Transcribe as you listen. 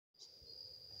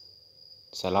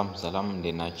ሰላም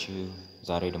እንዴት ናችሁ?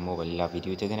 ዛሬ ደግሞ በሌላ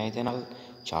ቪዲዮ ተገናኝተናል።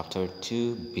 ቻፕተር 2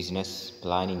 ቢዝነስ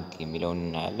ፕላኒንግ የሚለውን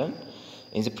እናያለን።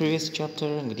 in the previous chapter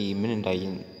እንግዲህ ምን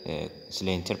እንዳየን ስለ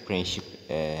ኢንተርፕረነርሺፕ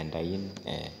እንዳየን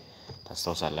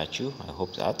ታስታውሳላችሁ። I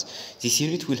hope that this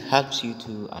unit will help you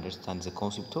to understand the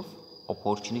concept of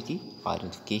opportunity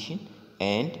identification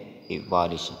and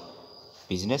evaluation,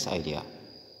 business idea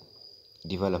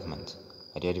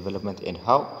development and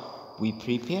how we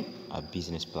prepare a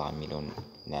business plan የሚለውን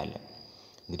እናያለን።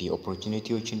 እንግዲህ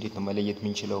ኦፖርቹኒቲዎች እንዴት ነው መለየት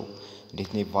የምንችለው፣ እንዴት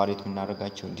ነው ኢቫሉዌት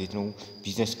የምናደርጋቸው፣ እንዴት ነው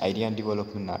ቢዝነስ አይዲያን ዲቨሎፕ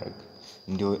የምናደርግ፣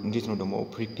 እንዴት ነው ደግሞ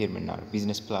ፕሪፔር የምናደርግ፣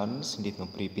 ቢዝነስ ፕላንስ እንዴት ነው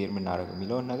ፕሪፔር የምናደርግ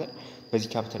የሚለውን ነገር በዚህ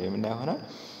ቻፕተር የምናየው ይሆናል።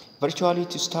 virtually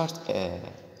to start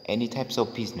any types of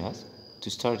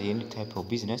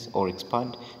business or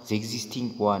expand the existing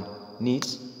one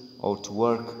needs or to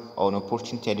work on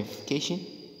opportunity identification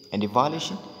and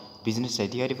evaluation, business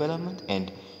idea development and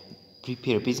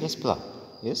prepare business plan.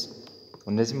 Yes,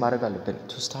 እነዚህ ማድረግ አለብን።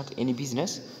 to start any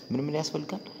business ምን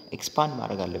ያስፈልጋል? expand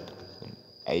ማድረግ አለብን።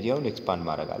 አይዲያውን expand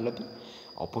ማድረግ አለብን።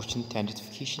 opportunity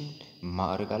identification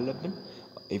ማድረግ አለብን።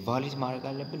 evaluate ማድረግ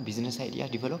አለብን። business idea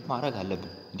develop ማድረግ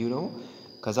አለብን። እንዲሁ ደግሞ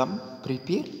ከዛም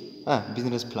prepare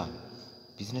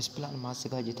business plan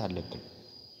ማዘጋጀት አለብን።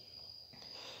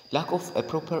 lack of a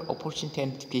proper opportunity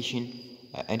identification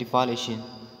and evaluation,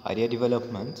 idea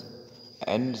development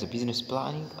and the business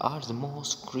planning are the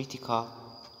most critical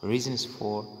reasons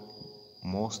for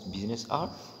most business are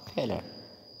failure.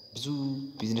 ብዙ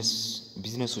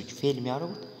ቢዝነሶች ፌል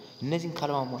የሚያደርጉት እነዚህን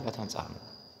ካለማሟላት አንፃር ነው።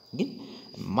 ግን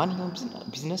ማንኛውም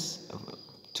ቢዝነስ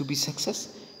to be success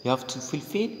you have to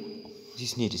fulfill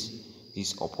these needs.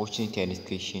 This opportunity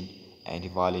identification and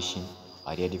evaluation,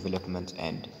 idea development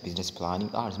and business planning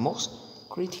are the most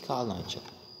critical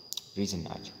reason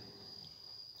ናቸው.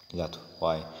 That's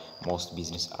why most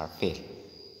business are fail.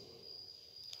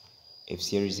 If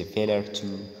there is a failure to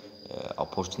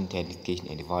opportunity identification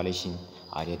and evaluation,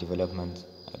 idea development,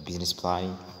 business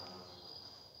planning,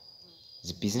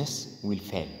 the business will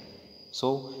fail. So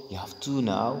you have to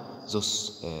know those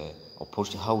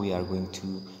how we are going to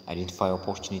identify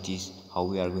opportunities, how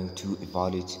we are going to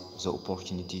evaluate the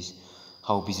opportunities,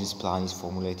 how business plan is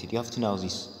formulated. You have to know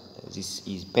this. This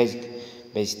is basic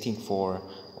thing for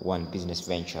one business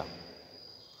venture.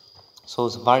 So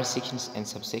the various sections and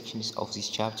subsections of this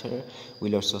chapter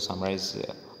will also summarize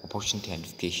opportunity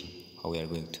identification, how we are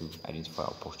going to identify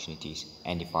opportunities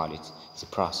and evaluate the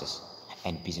process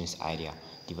and business idea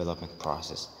development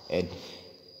process and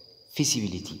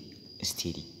feasibility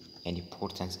study and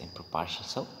importance and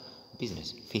preparations of business.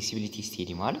 Feasibility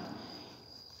study ማለት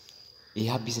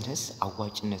ይህ ቢዝነስ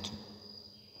አዋጭነቱ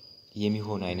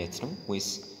የሚሆን አይነት ነው ወይስ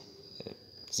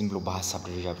ዝም ብሎ በሐሳብ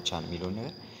ደረጃ ብቻ ነው የሚለው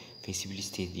ነገር feasibility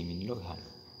study የሚለው ይሄ ነው።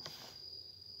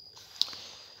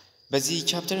 በዚህ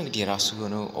ቻፕተር እንግዲህ ራሱ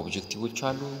የሆነ ኦብጀክቲቮች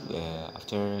አሉ።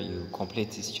 after you complete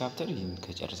this chapter ይህን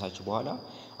ከጨረሳችሁ በኋላ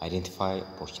identify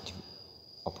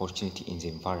opportunity in the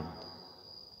environment,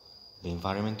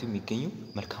 በኤንቫይሮንመንቱ የሚገኙ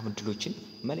መልካም እድሎችን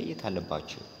መለየት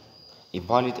አለባችሁ።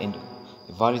 evaluate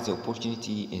the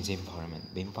opportunity in the environment,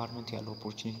 በኤንቫይሮንመንቱ ያሉ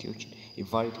ኦፖርቹኒቲዎችን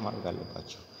evaluate ማድረግ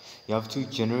አለባችሁ። you have to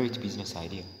generate business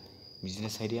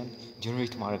idea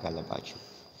generate ማድረግ አለባችሁ።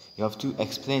 you have to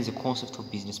explain the concept of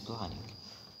business planning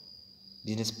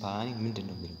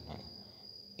ምንድነው የሚለው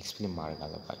explain ማድረግ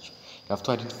አለባችሁ። you have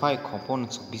to identify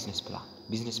components of business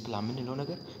plan ምንለው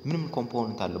ነገር ምን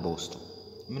ኮምፖነንት አለ በውስጡ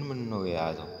ምን ነው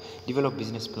የያዘው። develop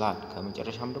business plan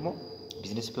ከመጨረሻም ደግሞ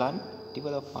business plan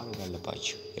ዲቨሎፕ ማድረግ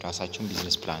አለባችሁ። የራሳችሁን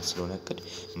ቢዝነስ ፕላን ስለሆነ እቅድ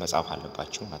መጻፍ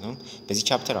አለባችሁ ማለት ነው። በዚህ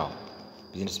ቻፕተር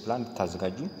ቢዝነስ ፕላን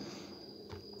ታዘጋጁ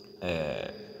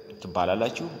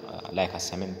ትባላላችሁ። ላይክ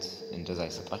አሳይመንት እንደዛ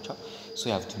ይሰጣችኋል። so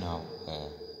you have to know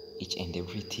each and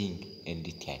everything in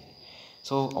detail.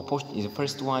 So the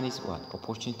first one is what?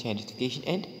 Opportunity identification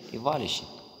and evaluation.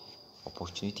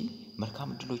 opportunity መልካም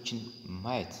እድሎችን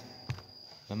ማየት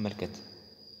መመልከት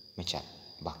መቻል፣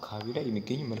 በአካባቢው ላይ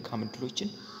የሚገኙ መልካም እድሎችን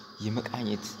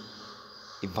የመቃኘት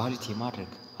evaluate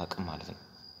የማድረግ አቅም ማለት ነው።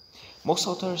 most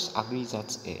authors agree that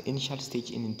initial stage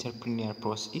in entrepreneurial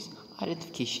process is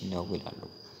identification ነው ይላሉ።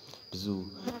 ብዙ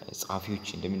ጻፊዎች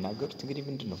እንደሚናገሩት እንግዲህ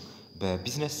ምንድነው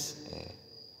በቢዝነስ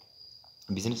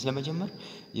ለመጀመር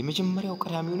የመጀመሪያው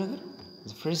ቀዳሚው ነገር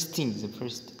the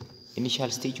first initial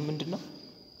stage ምንድነው?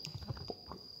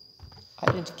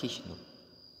 identification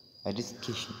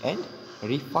and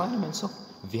refinements of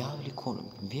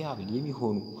viable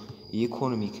የሚሆኑ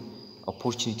የኢኮኖሚክ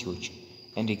ኦፖርቹኒቲዎች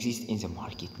and exist in the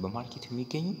market, በማርኬቱ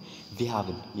የሚገኙ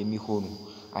viable የሚሆኑ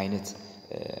አይነት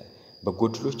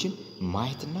በጎድሎችን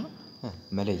ማየትና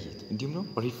መለየት እንዲሁም ነው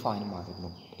ሪፋይን ማድረግ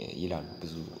ነው ይላሉ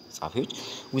ብዙ ጻፊዎች።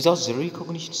 without the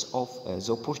recognition of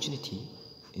the opportunity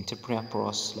entrepreneurial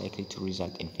process likely to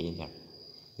result in failure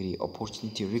the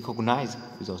opportunity recognize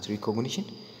without recognition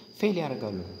fail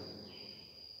ያደርጋሉ።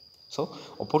 so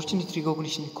opportunity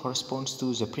recognition corresponds to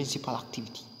the principal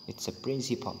activity. It's a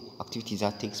principal activity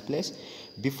that takes place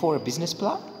before a business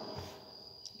plan.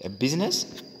 A business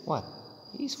what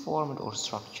is formed or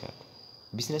structured.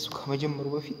 business ከመጀመሩ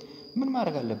በፊት ምን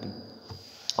ማድረግ አለብን?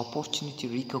 opportunity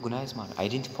recognize ማለት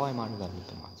identify ማድረግ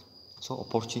አለብን ማለት ነው። so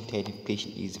opportunity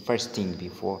identification is the first thing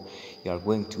before you are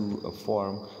going to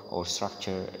form or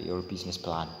structure your business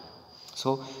plan. so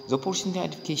the opportunity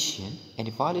identification and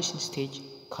evaluation stage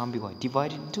can be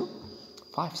divided into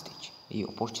 5 stage. ይሄ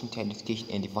opportunity identification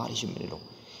and evaluation ምንለው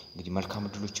እንግዲህ መልካም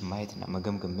ዕድሎችን ማየትና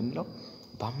መገምገም ምንለው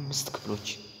በአምስት ክፍሎች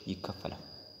ይከፈላል።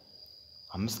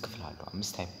 አምስት ክፍል አለው።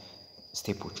 አምስት ታይፕ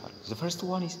ስቴፖች አሉ። the first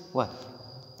one is what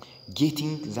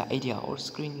getting the idea or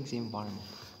screening the environment.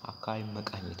 አካባቢ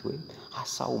መቃኘት ወይም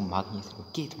ሐሳቡን ማግኘት ነው።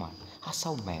 ጌት ማለት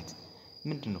ሐሳቡን ማየት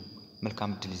ምንድነው? መልካም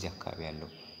ዕድል እዚህ አካባቢ ያለው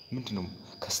ምንድነው?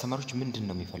 ከስተመሮች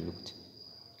ምንድነው የሚፈልጉት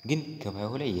ግን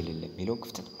ገበያው ላይ የሌለ የሚለው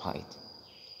ክፍተት ማየት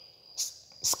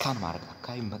ስካን ማድረግ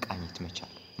አካባቢ መቃኘት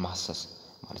መቻል ማሰስ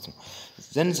ማለት ነው።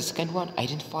 then the second one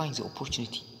identifying the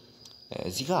opportunity.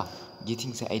 እዚህ ጋር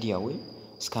getting the idea ወይ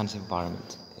scan the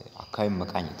environment አካባቢ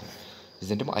መቃኘት ነው።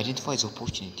 then ደግሞ identify the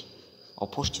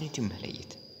opportunity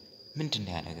መለየት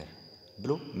ምንድነው ያ ነገር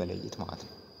ብሎ መለየት ማለት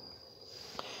ነው።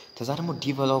 ከዛ ደግሞ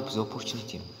develop the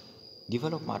opportunity ነው።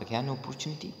 develop ማድረግ ያን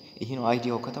opportunity ይሄ ነው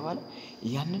አይዲያው ከተባለ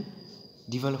ያንን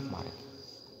develop ማድረግ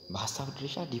በሐሳብ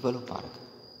ደረጃ develop ማድረግ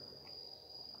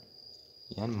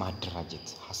ያን ማደራጀት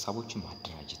ሐሳቦችን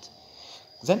ማደራጀት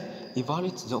then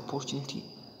evaluate the opportunity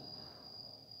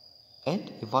and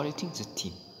evaluating the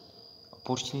team.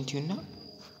 opportunity እና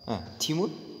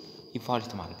ቲሙን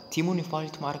ኢቫሉዌት ማድረግ ቲሙን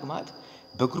ኢቫሉዌት ማድረግ ማለት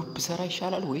በግሩፕ ሰራ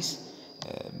ይሻላል ወይስ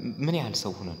ምን ያህል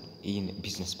ሰው ሆነን ይሄን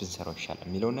ቢዝነስ ብንሰራው ይሻላል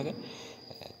የሚለው ነገር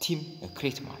ቲም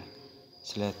ክሬት ማድረግ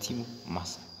ስለ ቲሙ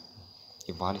ማሰብ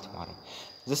ኢቫሉዌት ማድረግ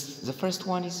the first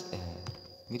one is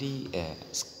እንግዲህ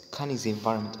scanning the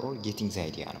environment or getting the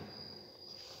idea ነው.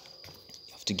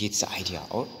 you have to get the idea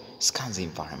or scan the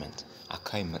environment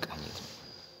አካባቢ መቃኘት ነው።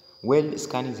 well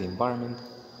scanning the environment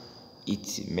it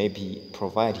maybe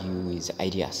provide you with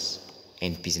ideas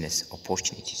and business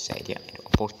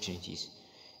opportunities.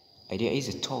 idea is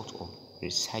a thought or a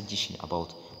suggestion about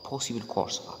possible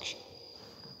course of action.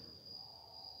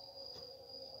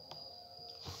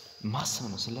 ማሰብ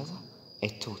ነው። ስለዛ a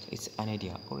thought it's an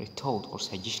idea or a thought or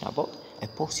suggestion about a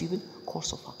possible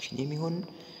course of action የሚሆን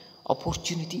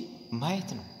opportunity ማየት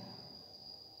ነው።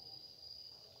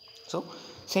 so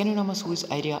synonymous with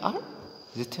idea are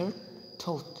the third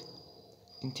thought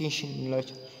intention like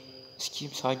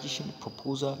scheme suggestion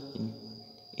proposal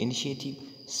initiative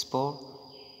spur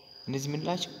እነዚህ ምን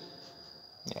ናቸው?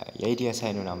 የአይዲያ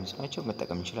ሳይኖናምስ ናቸው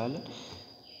መጠቀም እንችላለን።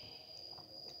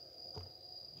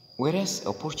 whereas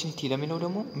opportunity ለሚለው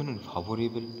ደግሞ ምን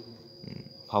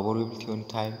favorable የሆነ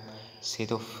time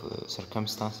set of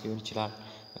circumstance ሊሆን ይችላል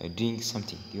doing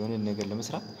something የሆነ ነገር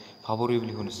ለመስራት favorable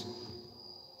የሆነ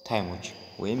ታይሞች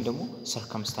ወይም ደግሞ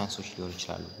circumstances ሊሆን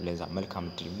ይችላሉ። ለዛ መልካም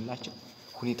ዕድል የምንላቸው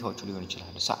ሁኔታዎች ሊሆን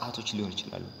ይችላሉ ሰዓቶች ሊሆን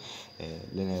ይችላሉ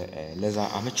ለዛ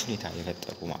አመች ሁኔታ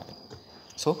የፈጠሩ ማለት ነው።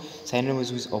 so synonymous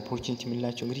with opportunity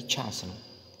የምንላቸው እንግዲህ ቻንስ ነው።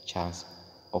 ቻንስ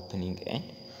opening and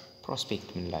prospect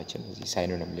የምንላቸው እዚህ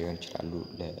synonym ሊሆን ይችላሉ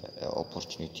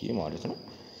ለopportunity ማለት ነው።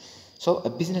 so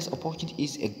a business opportunity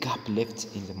is a gap left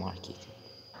in the market.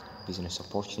 business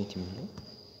opportunity meaning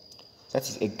that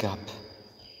is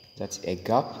a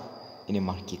gap in a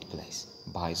marketplace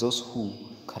by those who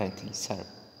currently serve.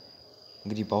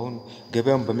 እንግዲህ ባሁን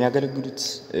ገበያውን በሚያገለግሉት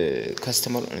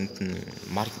ከስተመር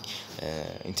ማርኬት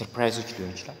ኢንተርፕራይዞች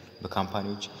ሊሆን ይችላል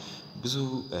በካምፓኒዎች ብዙ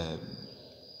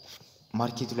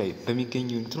ማርኬቱ ላይ በሚገኙ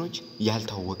እንትኖች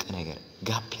ያልታወቀ ነገር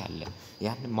ጋፕ ያለ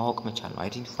ያን ማወቅ መቻል ነው።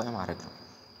 አይደንቲፋይ ማድረግ ነው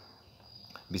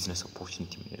ቢዝነስ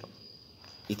ኦፖርቹኒቲ የሚለው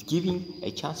it giving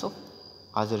a chance of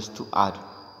others to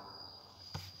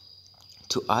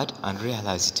add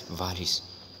unrealized values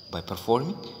by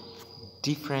performing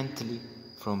differently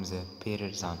from the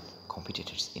peers and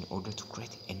competitors in order to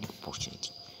create a new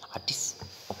opportunity. አዲስ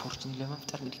ኦፖርቹኒቲ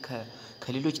ለመፍጠር እንግዲህ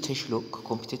ከሌሎች ተሽሎ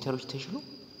ከኮምፒቲተሮች ተሽሎ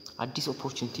አዲስ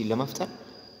ኦፖርቹኒቲ ለመፍጠር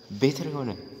ቤተር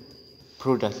የሆነ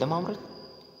ፕሮዳክት ለማምረት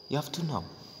ያፍቱ ነው።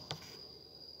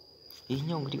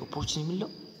 ይሄኛው እንግዲህ ኦፖርቹኒቲ የሚለው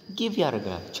ጊቭ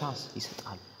ያደርጋል ቻንስ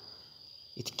ይሰጣል።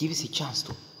 it gives a chance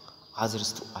to others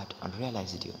to add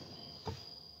unrealized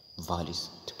values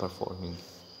to performing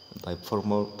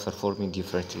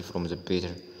differently from the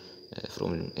better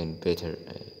from and better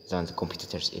than the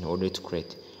competitors in order to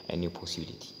create a new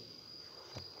possibility.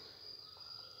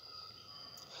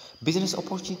 Business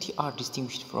opportunity are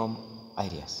distinguished from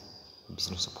ideas.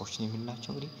 Business opportunity የምንላቸው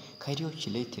እንግዲህ ከአይዲያዎች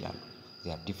ለየት ይላሉ.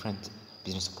 They are different.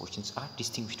 Business opportunities are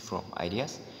distinguished from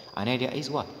ideas. An idea is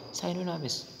what?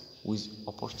 Synonymous with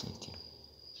opportunity.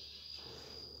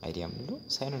 Idea ምንለው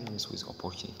synonymous with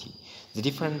opportunity. The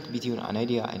difference between an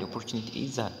idea and opportunity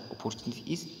is that opportunity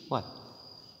is what?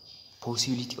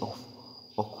 Possibility of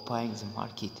occupying the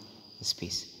market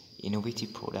space,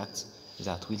 innovative products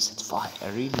that will satisfy a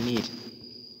real need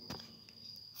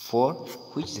for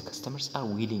which the customers are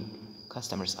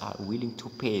willing to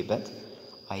pay. But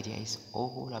idea is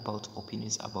all about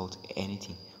opinions about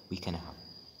anything we can have.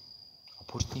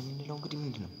 Opportunity ምንለው እንግዲህ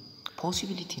ምንድነው?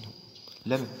 possibility ነው.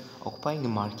 ለምን occupying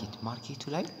the market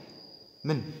ላይ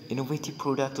ምን innovative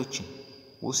ፕሮዳክቶችን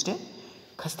ወስደን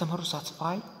ከስተመሩ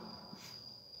ሳትስፋይ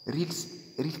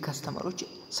ሪል ከስተመሮች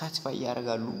ሳትስፋይ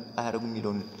ያደርጋሉ አያደርጉም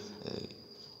የሚለውን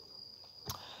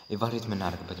ኢቫሉዌት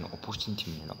የምናደርግበት ነው opportunity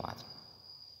የምንለው ማለት ነው.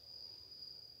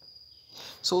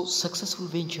 So successful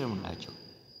venture ምንላቸው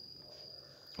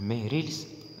ሪል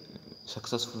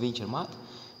successful venture ማለት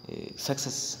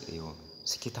success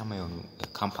ስኬታማ የሆኑ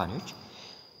ካምፓኒዎች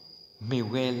may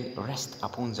well rest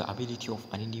upon the ability of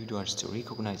an individual to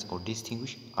recognize or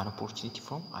distinguish an opportunity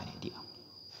from an idea.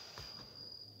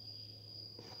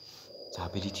 The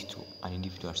ability to an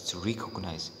individual to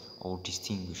recognize or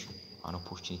distinguish an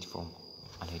opportunity from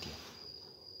an idea.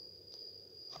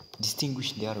 Distinguish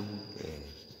እንዲያደርጉ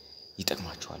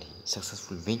ይጠቅማቸዋል.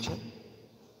 successful venture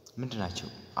ምንድናቸው?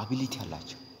 ability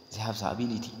አላቸው. They have the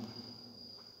ability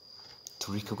to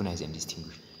recognize and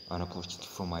distinguish an opportunity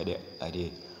from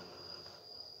idea.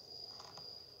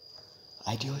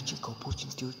 አይዲያዎችን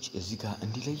ከኦፖርቹኒቲዎች እዚህ ጋር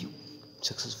እንዲለዩ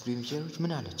successful ventureዎች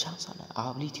ምን አለ? ቻንስ አለ፣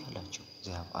 ability አላቸው.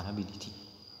 They have an ability.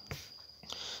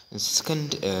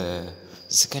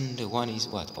 Second one is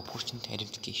what? Opportunity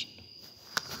identification.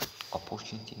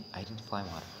 Opportunity identify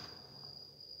ማለት.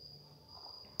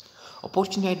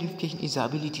 Opportunity identification is the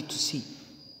ability to see,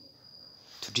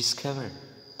 to discover,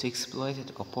 to exploit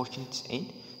opportunities and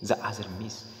the other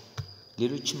miss.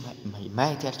 ሌሎችም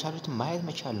ማየት ያልቻሉትን ማየት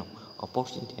መቻል ነው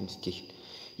opportunity identification.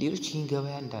 ሌሎች ይህን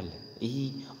ገበያ እንዳለ ይሄ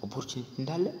opportunity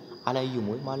እንዳለ አላዩም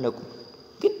ወይም አላውቁም።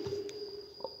 ግን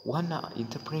ዋና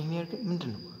ኢንተርፕሬኒየር ግን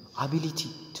ምንድነው? ability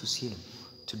to see ነው,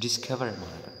 to discover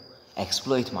ማለት ነው,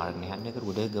 exploit ማለት ነው። ያን ነገር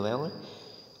ወደ ገበያው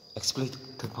exploit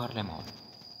ተግባር ላይ ማዋል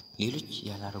ሌሎች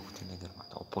ያላረጉትን ነገር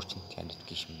ማለት opportunity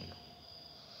identification ነው.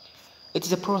 It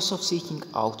is a process of seeking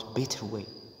out better way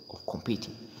of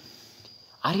competing.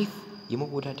 አሪፍ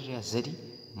የመወዳደሪያ ዘዴ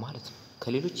ማለት ነው።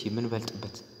 ከሌሎች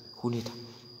የምንበልጥበት ሁኔታ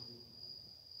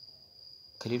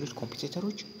ከሌሎች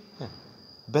ኮምፒቲተሮች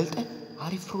በልጠን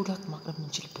አሪፍ ፕሮዳክት ማቅረብ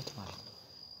እንችልበት ማለት ነው.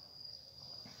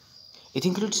 It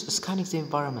includes scanning the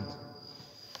environment.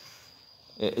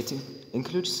 It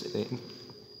includes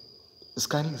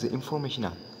scanning the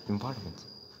informational environment.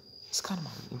 ስካን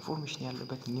ማለት ኢንፎርሜሽን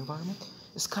ያለበት ኢንቫይሮንመንት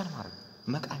ስካን ማለት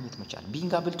መቃኘት መቻል.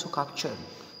 being able to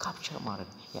capture ማለት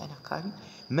ያን አካባቢ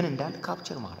ምን እንዳለ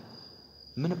ካፕቸር ማለት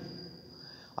ምን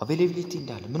availability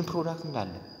እንዳለ ምን ፕሮዳክት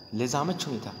እንዳለ ለዛ መች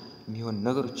ሁኔታ የሚሆን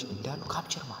ነገሮች እንዳሉ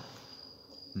ካፕቸር ማለት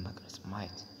መቅረጽ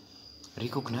ማየት.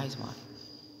 recognize ማለት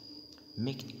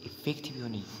make effective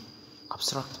የሆነ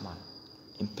abstract ማለት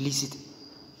implicit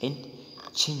and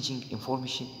changing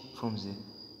information from the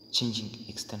changing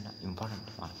external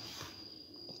environment ማለት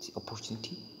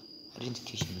opportunity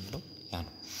identification ምንለው ያ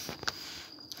ነው.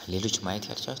 ሌሎች ማየት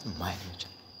ያልቻሉት ማየት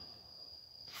መቻል.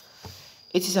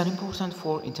 It is important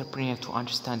for entrepreneur to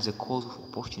understand the cause of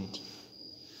opportunity.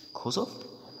 Cause of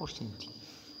opportunity.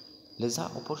 ለዛ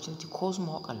opportunity cause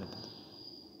ማወቅ አለበት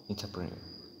entrepreneur.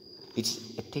 It's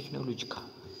a technological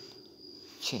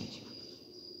change.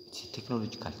 It's a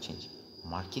technological change.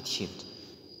 Market shift,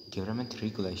 government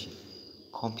regulation,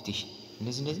 competition.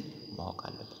 እነዚህ ማወቅ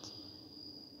አለበት.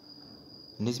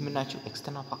 እነዚህ ምን ናቸው?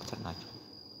 ኤክስተርናል ፋክተር ናቸው.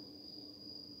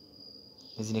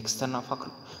 እነዚህ ኤክስተርናል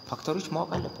ፋክተሮች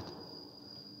ማወቅ አለበት.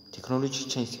 ቴክኖሎጂ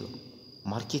ቼንጅ ሲሆን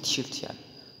ማርኬት ሽፍት ሲያል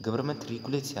ገቨርንመንት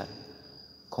ሬጉሌት ሲያል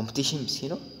ኮምፒቲሽን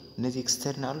ሲኖር እነዚህ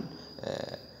ኤክስተርናል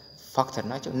ፋክተር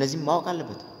ናቸው. እነዚህ ማወቅ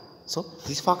አለበት. So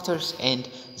these factors and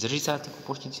the resulting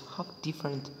opportunities have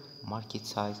different market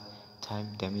size, time,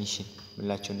 dimension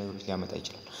ምንላቸው ነገሮች ሊያመጣ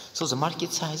ይችላል. So the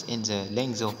market size and the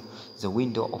length of the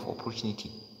window of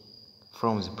opportunity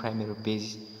from the primary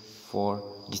basis for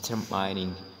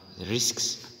determining the risks,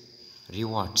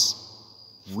 rewards,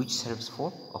 which serves for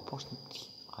opportunity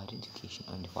identification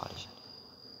and evaluation.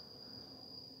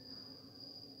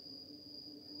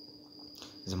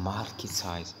 The market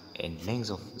size and length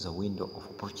of the window of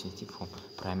opportunity from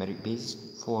primary basis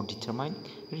for determining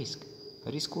risk.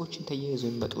 ሪስኮችን ተያይዘው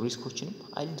የሚመጡ ሪስኮችንም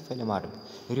አይደንቲፋይ ለማድረግ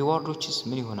ሪዋርዶችስ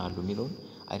ምን ይሆናሉ የሚለውን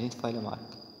አይደንቲፋይ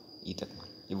ለማድረግ ይጠቅማል፣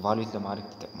 ኢቫሉዌት ለማድረግ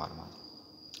ይጠቅማል ማለት ነው።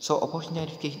 ሶ ኦፖርቹኒቲ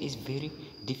አይደንቲፊኬሽን ኢዝ ቬሪ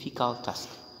ዲፊካልት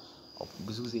ታስክ።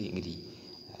 ብዙ ጊዜ እንግዲህ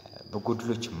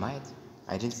በጎድሎች ማየት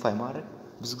አይደንቲፋይ ማድረግ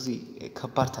ብዙ ጊዜ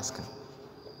ከባድ ታስክ ነው።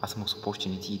 as most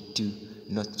opportunity do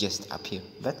not just appear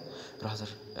but rather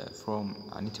from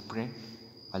an entrepreneur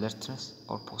alertness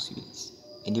or possibilities.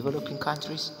 In developing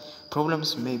countries, problems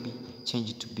may be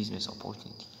changed to business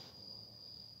opportunity.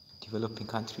 Developing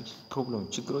countries, problem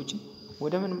ችግሮችን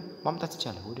ወደ ምን ማምጣት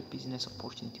ይቻላል? ወደ ቢዝነስ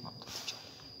ኦፖርቹኒቲ ማምጣት ይቻላል።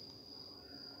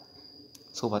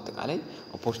 ሶ በአጠቃላይ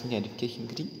ኦፖርቹኒቲ አይደንቲፊኬሽን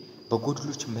እንግዲህ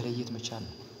በጎድሎች መለየት መቻል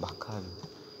ነው። በአካባቢው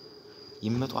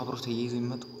የሚመጡ አብሮ ተያይዘው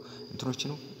የሚመጡ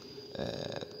እንትኖችን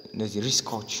እነዚህ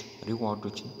ሪስኮች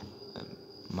ሪዋርዶችን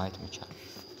ማየት መቻል።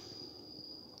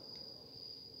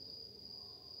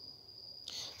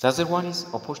 The other one is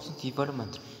opportunity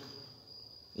development.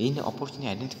 ይህን ኦፖርቹኒቲ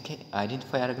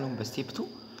አይደንቲፋይ ያደረግነው በስቴፕ 2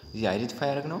 እዚህ አይደንቲፋይ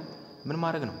ያደረግነው ምን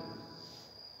ማድረግ ነው?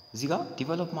 እዚህ ጋር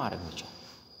ዲቨሎፕ ማድረግ መቻል።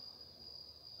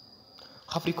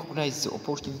 Have recognized the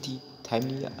opportunity,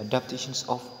 timely adaptations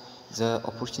of the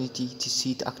opportunity to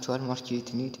suit actual market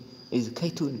need is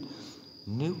key to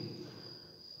new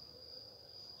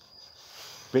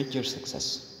venture success.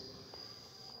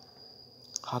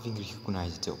 Having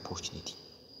recognized the opportunity,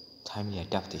 timely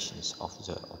adaptations of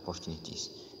the opportunities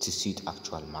to suit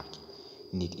actual market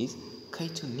need is key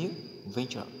to new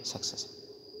venture success.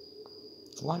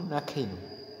 One key ነው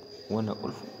ዋና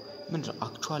ቁልፉ ምንድነው?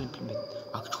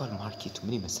 አክቹዋል ማርኬቱ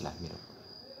ምን ይመስላል የሚለው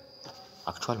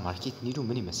አክቹዋል ማርኬት ኒዱ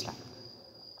ምን ይመስላል፣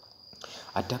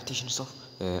 አዳፕቴሽንስ ኦፍ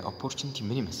ኦፖርቹኒቲ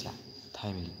ምን ይመስላል፣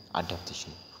 ታይምሊ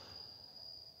አዳፕቴሽን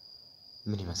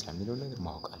ምን ይመስላል የሚለው ነገር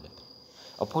ማወቅ አለብን።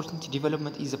 ኦፖርቹኒቲ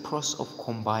ዲቨሎፕመንት ኢዝ a process of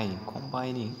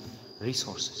combining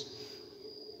resources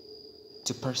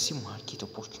to pursue market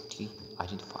opportunity.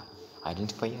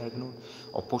 identify ያደረግነው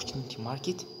ኦፖርቹኒቲ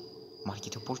ማርኬት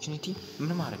ኦፖርቹኒቲ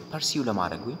ምን ማድረግ ፐርሲው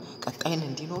ለማድረግ ወይ ቀጣይን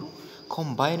እንዲኖሩ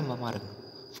ኮምባይን በማድረግ ነው።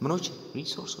 ምኖች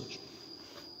ሪሶርሶች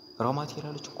ራ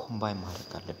ማቴሪያሎችን ኮምባይን ማድረግ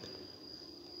አለብን።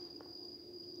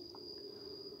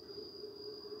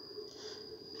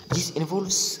 This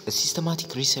involves a systematic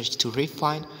research to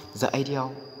refine the idea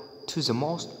to the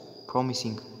most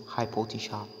promising high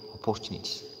potential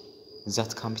opportunities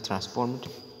that can be transformed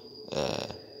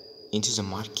into the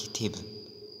marketable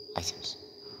items.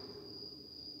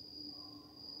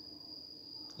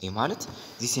 ይህ ማለት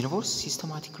this involves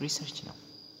systematic research now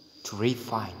to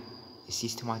refine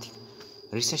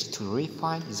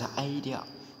the idea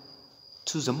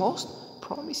to the most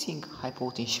promising high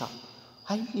potential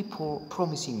highly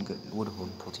promising ወደሆኑ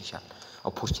ፖቴንሻል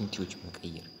ኦፖርቹኒቲዎች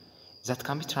መቀየር that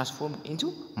can be transformed into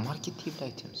marketable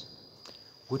items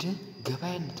ወደ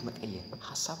ገበያነት መቀየር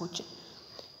ሐሳቦችን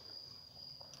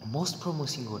most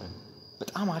promising ወደ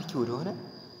በጣም አርኪ ወደሆነ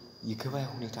የገበያ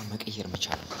ሁኔታ መቀየር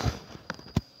መቻል።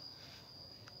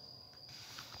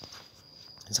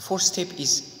 The fourth step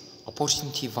is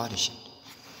opportunity evaluation.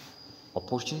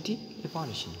 Opportunity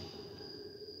evaluate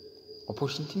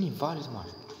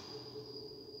ማለት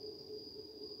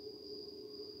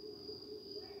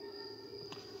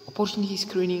opportunity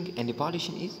screening and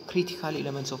evaluation is critical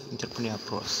elements of entrepreneurial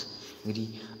process. እንግዲህ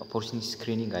opportunity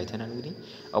screening አይተናል። እንግዲህ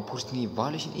opportunity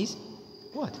evaluation is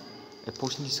what?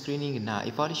 opportunity screening እና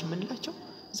evaluation ምንላቸው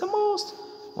the most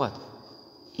what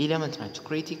ኤሌመንት ናቸው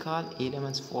critical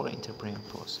elements for entrepreneurial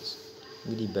process።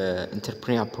 እንግዲህ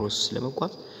በኢንተርፕሬኒየር ፕሮሰስ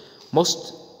ለመጓዝ most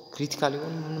critical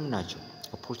የሆኑ ምንም ናቸው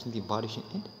opportunity evaluation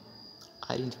and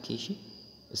identification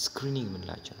screening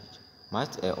ምንላቸው ናቸው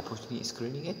ማለት opportunity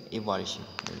screening and evaluation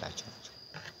ምንላቸው ናቸው።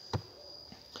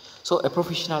 So a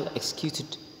professional executed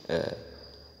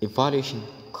evaluation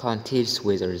can tell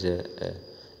whether the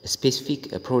specific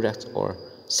product or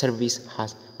service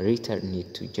has return need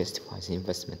to justify the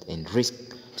investment and risk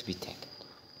to be taken.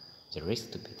 The risk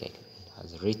to be taken has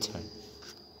return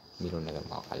የሚለውን ነገር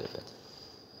ማወቅ አለበት።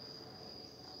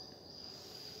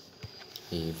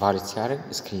 ኢቫሉዌት ሲያደርግ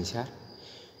ስክሪን ሲያደርግ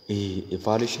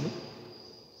ኢቫሉዌሽኑ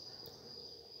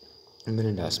ምን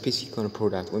እንዳለው ስፔሲፊክ የሆነ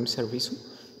ፕሮዳክት ወይም ሰርቪሱ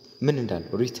ምን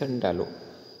እንዳለው ሪተርን እንዳለው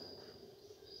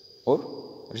ኦር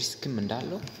ሪስክም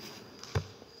እንዳለው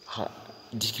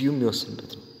ዲግሪው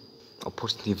የሚወስንበት ነው።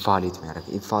 ኦፖርቹኒቲ ኢቫሉዌት የሚያደርግ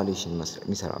ኢቫሉዌሽን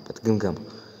የሚሰራበት ግምገማ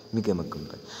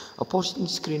የሚገመግምበት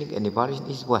opportunity screening and evaluation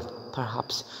is what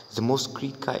perhaps the most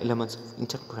critical elements of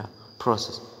entrepreneurial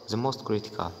process. The most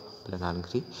critical ብለናል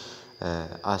እንግዲህ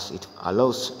as it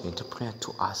allows entrepreneur to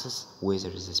assess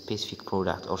whether the specific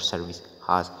product or service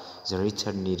has the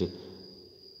return needed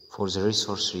for the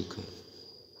resource required.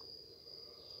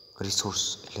 ሪሶርስ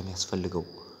ለሚያስፈልገው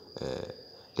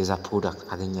ለዛ ፕሮዳክት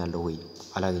አገኛለሁ ወይ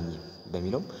አላገኝም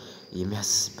በሚለው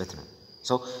የሚያስስበት ነው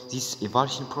so this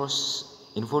evaluation process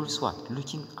involves what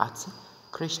looking at the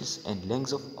creations and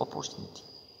lengths of opportunity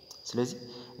ስለዚህ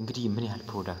እንግዲህ ምን ያህል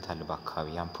ፕሮዳክት አለ በአካባቢ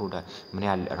ያን ፕሮዳክት ምን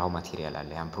ያህል ራው ማቴሪያል አለ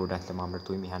ያን ፕሮዳክት ለማምረት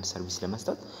ወይም ያን ሰርቪስ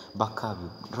ለመስጠት በአካባቢው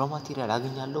ራው ማቴሪያል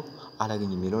አገኛለሁ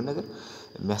አላገኝም የሚለው ነገር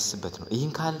የሚያስስበት ነው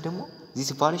ይህን ካለ ደግሞ this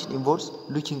evaluation involves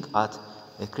looking at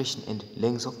the creation and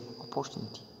lengths of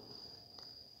opportunity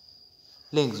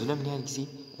lengths ለምን ያህል ጊዜ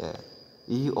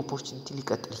ይህ ኦፖርቹኒቲ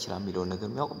ሊቀጥል ይችላል የሚለው ነገር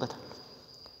የሚያውቁበታል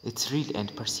its real and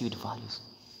perceived values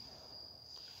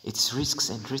its risks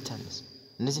and returns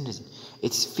እነዚህ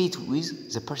it's fit with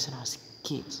the personal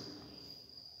skills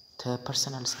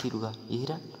personal skill ጋር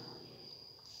ይሄዳል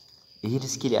ይሄን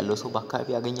ስኪል ያለው ሰው በአካባቢ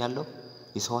ያገኛለሁ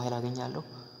የሰው ኃይል ያገኛለሁ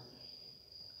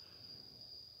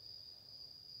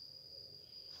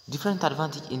different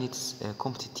advantage in its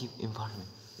competitive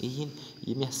environment ይሄን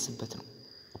የሚያስስበት ነው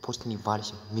opportunity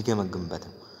evaluation የሚገመግምበት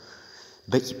ነው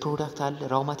በቂ ፕሮዳክት አለ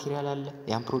ራው ማቴሪያል አለ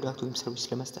ያን ፕሮዳክት ወይም ሰርቪስ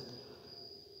ለመስጠት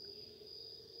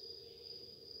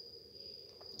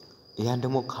ያን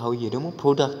ደግሞ ካውዬ ደግሞ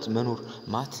ፕሮዳክት መኖር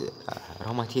ማት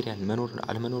ራው ማቴሪያል መኖር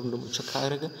አለመኖር ደግሞ ቸክ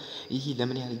አደረገ ይሄ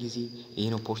ለምን ያህል ጊዜ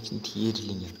ይሄን ኦፖርቹኒቲ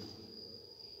ይሄድልኛል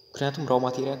ምክንያቱም ራው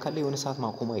ማቴሪያል ካለ የሆነ ሰዓት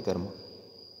ማቆሙ አይቀርም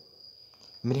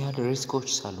ምን ያህል ሪስኮች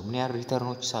ሳሉ ምን ያህል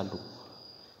ሪተርኖች ሳሉ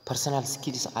ፐርሰናል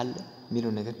ስኪልስ አለ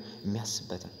የሚለው ነገር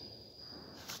የሚያስስበት ነው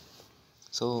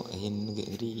ሶ ይሄን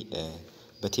እንግዲህ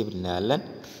በቴብል እናያለን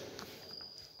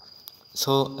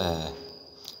ሶ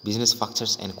business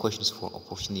factors and questions for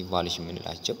opportunity evaluation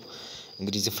ምንላቸው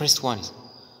እንግዲህ the first one is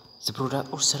the product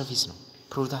or service ነው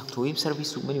ፕሮዳክት ወይም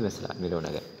ሰርቪሱ ምን ይመስላል የሚለው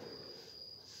ነገር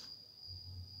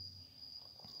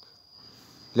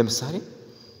ለምሳሌ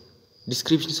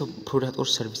descriptions of product or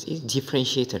service is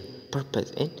differentiator purpose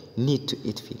and need to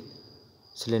it fill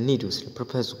ስለ need ስለ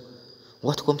purpose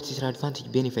what competitive advantage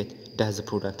benefit does the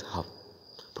product have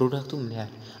ፕሮዳክቱ ምን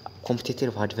ያህል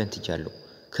competitive advantage አለው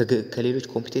ከሌሎች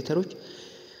ኮምፒቲተሮች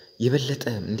የበለጠ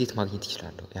እንዴት ማግኘት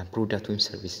ይችላል ያን ፕሮዳክት ወይም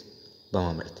ሰርቪስ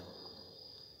በማምረት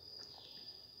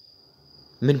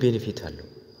ምን ቤኔፊት አለው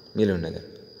የሚለው ነገር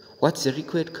what is the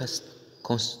required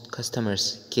customers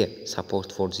care support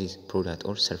for this product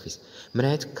or service ምን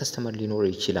አይነት ከስተመር ሊኖር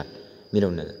ይችላል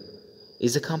የሚለው ነገር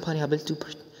is the company able to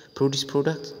produce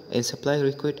product and supply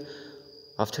required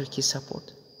after case support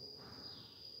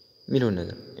የሚለው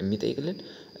ነገር የሚጠይቅልን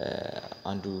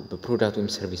አንዱ በፕሮዳክት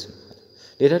ወይም ሰርቪስ ነው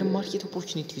ሌላ ደግሞ ማርኬት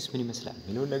ኦፖርቹኒቲስ ምን ይመስላል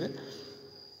የሚለው ነገር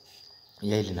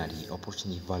ያይልናል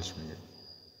ኦፖርቹኒቲ evaluation ምን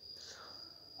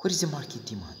what is the market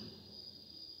demand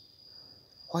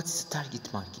what is the target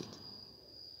market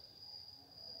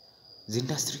the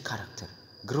industry character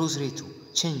growth rate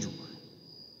change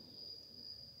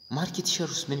market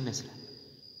share ምን ይመስላል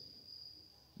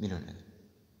የሚለው ነገር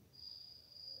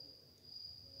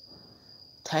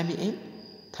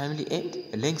timely end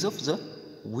length of the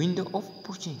window of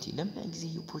opportunity ለምን ጊዜ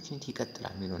opportunity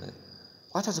ይቀጥላል የሚለው ነገር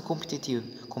what are the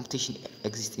competition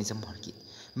exist in the market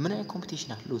ምን አይነት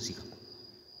ኮምፒቲሽን አለው እዚህ ጋር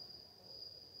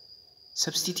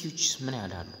substitutes ምን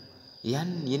ያህል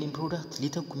ያን የኔን ፕሮዳክት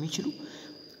ሊተኩ የሚችሉ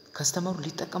ከስተመሩ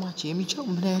ሊጠቀማቸው የሚችሉ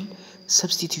ምን ያህል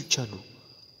substitutes አሉ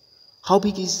how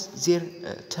big is their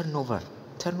turnover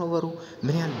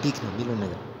ምን ያህል big ነው የሚለው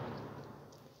ነገር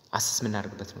አሰስ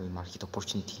ምናደርግበት ነው የማርኬት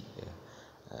ኦፖርቹኒቲ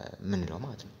ምን ነው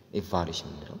ማለት ነው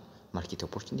evaluation ነው ማርኬት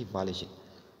ኦፖርቹኒቲ evaluation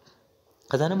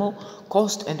ከዛ ደግሞ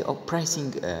cost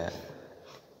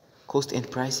and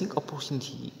pricing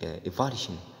opportunity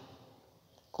evaluation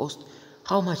cost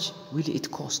how much will it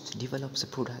cost to develop the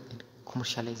product and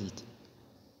commercialize it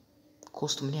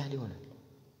cost ምን ያህል ይሆናል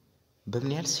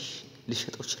በምን ያህል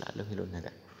ልሸጠው ይችላል የሚለው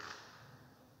ነገር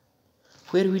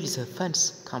where will the funds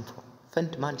come from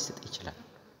fund ማን ሊሰጥ ይችላል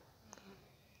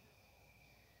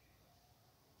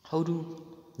how do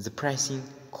the pricing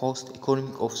cost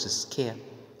economic of the scale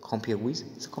compare with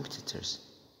the competitors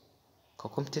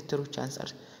ከኮምፒቲተሮች አንፃር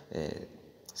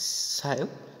ሳይው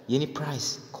የኔ ፕራይስ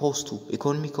ኮስቱ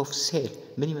ኢኮኖሚክ ኦፍ ሴል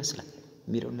ምን ይመስላል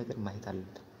የሚለው ነገር ማየት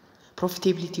አለብን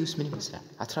ፕሮፊታቢሊቲውስ ምን ይመስላል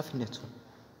አትራፊነቱ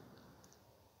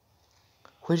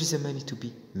where is the money to be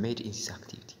made in this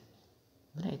activity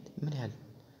ምን ያህል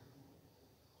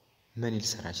ምን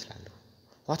ሊሰራ ይችላል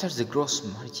what are the gross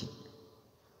margin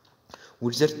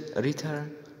will the return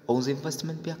on the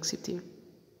investment be accepted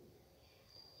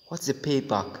what's the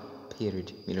payback period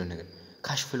የሚለው ነገር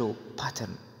cash flow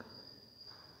pattern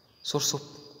source of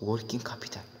working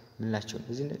capital ምንላቸው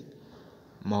እዚህ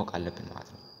ማወቅ አለብን ማለት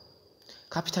ነው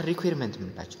capital requirement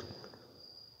ምንላቸው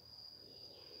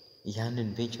ያንን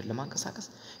ቬንቸር ለማንቀሳቀስ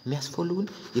የሚያስፈልጉን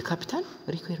የካፒታል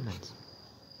ሪኳየርመንት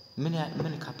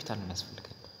ምን ካፒታል ነው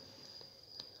የሚያስፈልገን?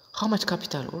 how much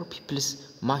capital or people's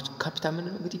much capital ምን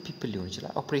እንግዲህ people ሊሆን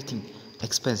ይችላል operating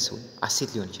expense ወይ asset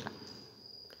ሊሆን ይችላል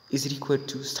is required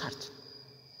to start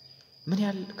ምን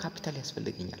ያህል ካፒታል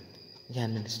ያስፈልገኛል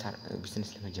ያንን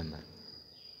ቢዝነስ ለመጀመር?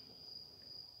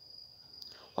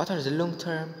 what are the long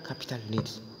term capital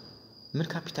needs ምን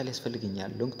ካፒታል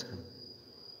ያስፈልገኛል long term?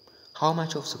 how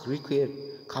much of the required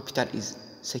capital is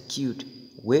secured?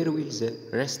 where will the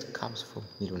rest comes from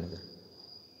የሚለው ነገር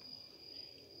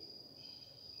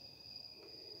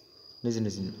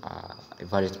እነዚህ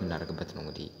ኢቫሉዌት የምናደርግበት ነው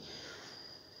እንግዲህ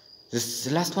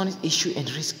the last one is issue and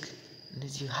risk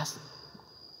እነዚህ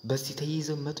በዚህ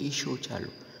ተይዘው መጡ ኢሹዎች አሉ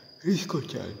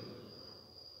ሪስኮች አሉ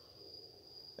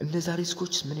እነዛ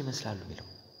ሪስኮች ምን ይመስላሉ የሚለው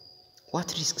what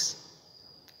risks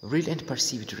real and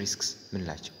perceived risks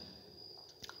ምንላቸው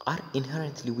are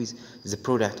inherently with the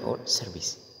product or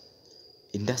service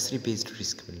industry based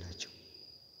risk ምንላቸው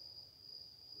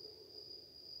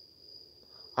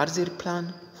are there plan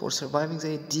for surviving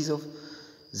the ideas of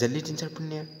the lead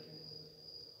entrepreneur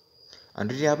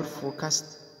unreliable forecast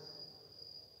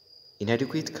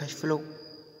inadequate cash flow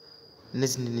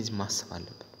እነዚህ ማሰብ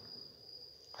አለብን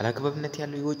አላግባብነት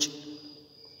ያለው ይወጭ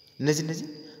እነዚህ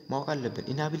ማወቅ አለብን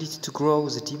inability to grow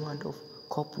the demand of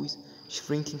cope with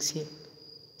shrinking sales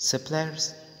suppliers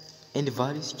and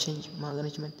value change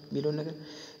management የሚለው ነገር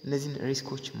እነዚህን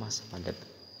ሪስኮች ማሰብ አለብን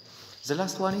the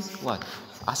last one is what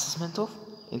assessment of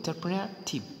entrepreneur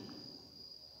team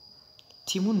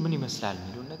ቲሙን ምን ይመስላል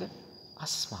የሚለው ነገር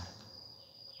አሰስ ማድረግ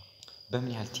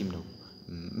በምን ያህል ቲም ነው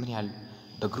ምን ያህል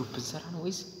በግሩፕ እንሰራ ነው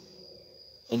ወይስ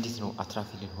እንዴት ነው አትራፊ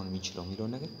ሊሆን የሚችለው የሚለው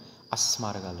ነገር አሰስ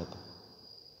ማድረግ አለብን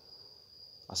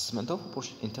assessment of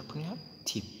entrepreneur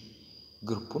team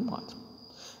ግሩፑን ማለት ነው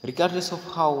regardless of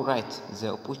how right the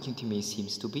opportunity may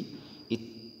seems to be it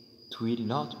will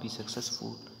not be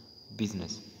successful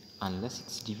business unless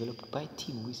it's developed by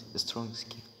team with a strong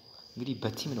skill እንግዲህ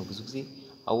በቲም ነው ብዙ ጊዜ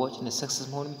አዋጭነት ሰክሰስ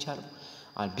መሆን የሚቻለው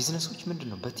ቢዝነሶች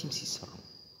ምንድነው በቲም ሲሰሩ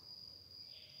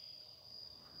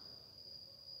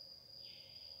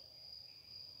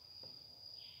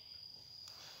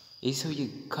የሰውዬ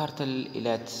ካርተል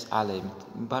ኢላት አለ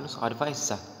የሚባለው አድቫይስ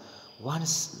that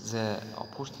once the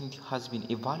opportunity has been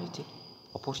evaluated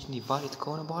opportunity evaluated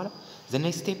ከሆነ በኋላ the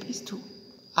next step is to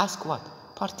ask what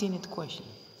pertinent question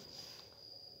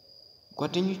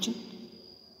ጓደኞችን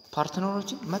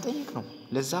ፓርትነሮችን መጠየቅ ነው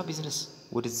ለዛ ቢዝነስ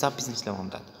ወደዛ ቢዝነስ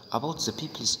ለማምጣት about the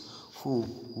people who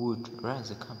would run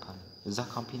the company እዛ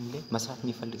ካምፓኒ ላይ መስራት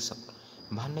የሚፈልግ ሰው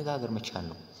ማነጋገር መቻል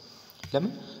ነው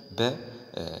ለምን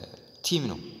በቲም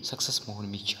ነው ሰክሰስ መሆን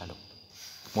የሚቻለው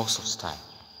most of the time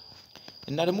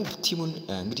እና ደግሞ ቲሙን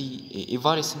እንግዲህ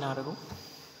ኢቫሉዌት ስናደርገው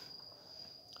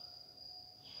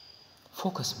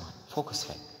ፎከስ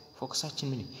ላይ ፎከሳችን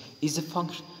ምን is the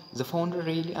function the founder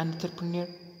really an entrepreneur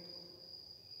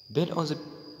build on the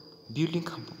building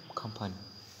company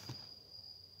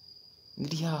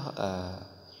እንግዲህ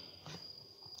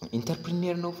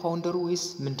ኢንተርፕሪኒየር ነው ፋውንደሩ ወይስ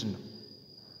ምንድነው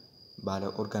ባለ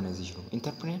ኦርጋናይዜሽኑ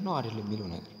ኢንተርፕሪኒየር ነው አይደለም የሚለው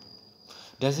ነገር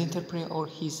does the entrepreneur or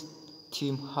his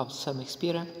team have some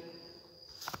experience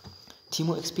ቲሙ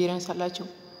ኤክስፒሪየንስ አላቸው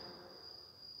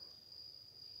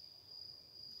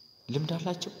ልምድ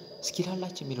አላቸው ስኪል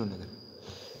አላቸው የሚለው ነገር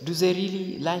do they really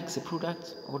like the product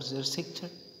or their sector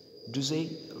do they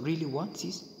really want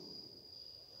this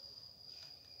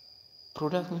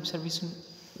product or service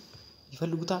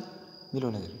ይፈልጉታል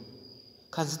የሚለው ነገር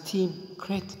can the team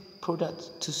create product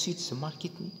to suit the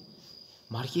market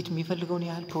ማርኬቱ የሚፈልገውን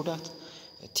ያህል ፕሮዳክት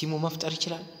ቲሙ መፍጠር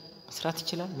ይችላል መስራት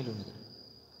ይችላል የሚለው ነገር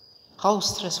how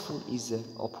stressful is the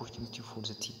opportunity for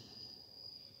the team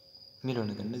የሚለው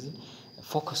ነገር እነዚህ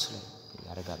ፎከስ ላይ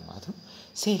ያደርጋል ማለት ነው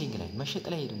ሴሊንግ ላይ መሸጥ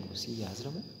ላይ ደግሞ ሲያዝ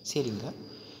ደግሞ ሴሊንግ ላይ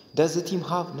does the team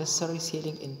have necessary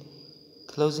selling and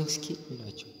closing skill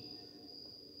የሚላቸው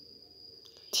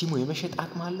ቲሙ የመሸጥ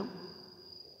አቅም አለው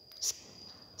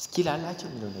ስኪል አላቸው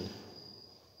የሚለው ነገር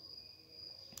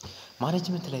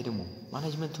ማኔጅመንት ላይ ደግሞ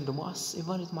ማኔጅመንቱን ደግሞ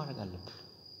ኢቫሉዌት ማድረግ አለብን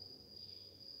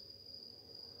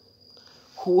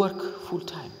who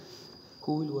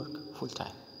will work full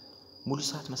time ሙሉ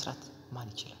ሰዓት መስራት ማን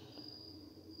ይችላል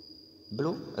ብሎ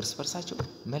እርስ በርሳቸው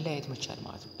መለያየት መቻል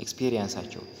ማለት ነው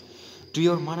ኤክስፒሪየንሳቸው do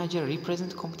your manager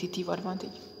represent competitive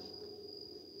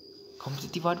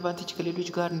advantage ከሌሎች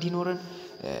ጋር እንዲኖረን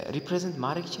ሪፕሬዘንት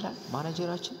ማድረግ ይችላል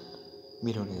ማናጀራችን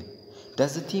የሚለው ነገር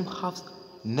does the team have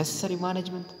necessary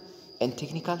management and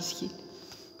technical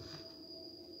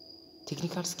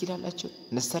skill አላቸው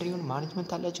necessary የሆነ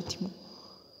ማኔጅመንት አላቸው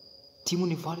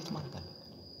ቲሙን ኢቫሉዌት ማድረግ አለ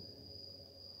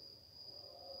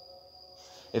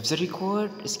if the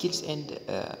required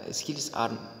skills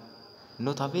are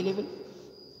not available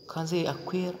can they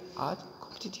acquire at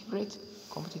competitive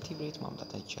rate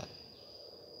ማምጣት አይቻልም።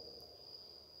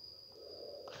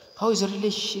 how is the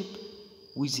relationship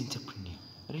with the entrepreneur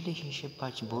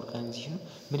relationshipችን በኦርጋናይዜሽኑ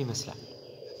ምን ይመስላል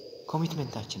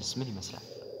ኮሚትመንታችንስ ምን ይመስላል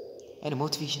and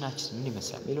motivationችን ምን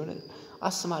ይመስላል የሚለው ነገር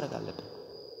ማድረግ አለብን።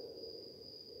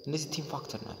 እነዚህ ቲም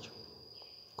ፋክተር ናቸው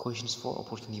questions for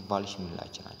opportunity evaluation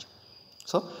ምንላቸው ናቸው።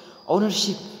 so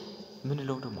ownership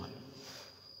ምንለው ደግሞ አለ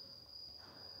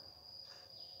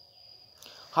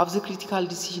have the critical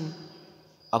decision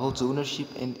about the ownership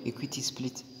and equity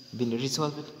split been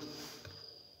resolved?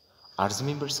 Are the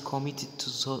members committed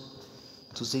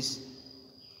to this?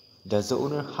 Does the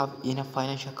owner have enough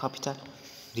financial capital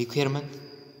requirement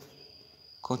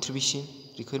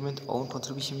own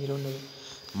contribution የሚለውን ነገር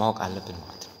ማወቅ አለብን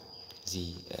ማለት ነው። እዚህ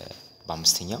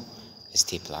በአምስተኛው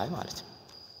ስቴፕ ላይ ማለት ነው።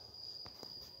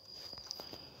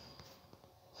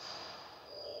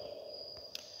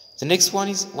 The next one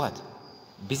is what?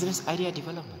 Business idea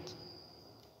development.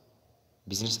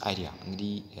 Business idea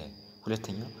እንግዲህ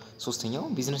ሁለተኛው ሶስተኛው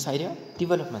business idea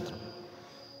development ነው።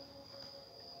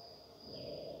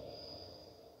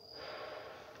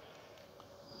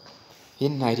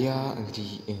 ይህን አይዲያ እንግዲህ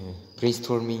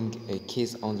brainstorming a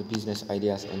case on the business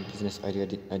ideas and business idea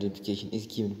identification is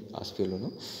given as follow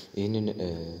ነው። ይህንን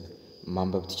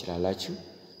ማንበብ ትችላላችሁ።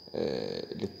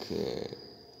 ልክ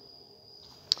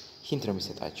ሂንት ነው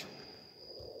የሚሰጣችሁ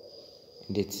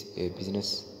እንዴት ቢዝነስ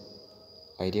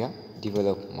አይዲያ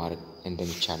ዲቨሎፕ ማድረግ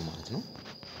እንደሚቻል ማለት ነው።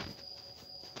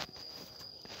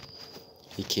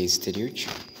 የኬዝ ስቱዲዎች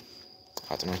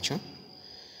አጥናቸው።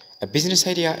 A business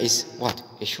idea is what?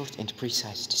 A short and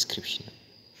precise description.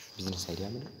 Business idea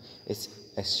is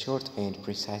a short and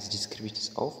precise description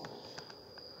of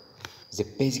the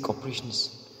basic operations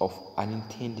of an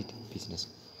intended business.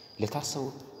 Let us say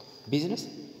business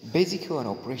basic one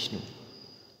operation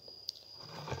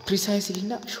precisely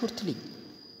እና shortly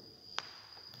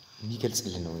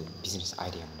የሚገልጽልን ነው business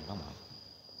idea ምንለው ማለት ነው።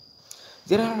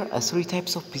 There are three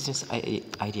types of business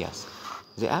ideas.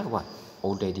 They are what?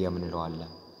 Old idea ምንለው አለ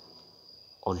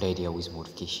old idea with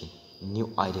modification new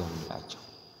idea ምንላቸው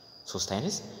ሶስት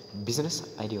አይነት ቢዝነስ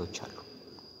አይዲያዎች አሉ።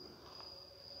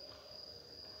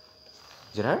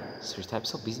 There are three types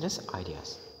of business ideas.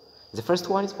 The first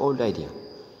one is old idea.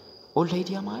 Old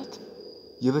idea ማለት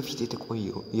የበፊት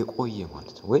የቆየ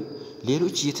ማለት ነው ወይ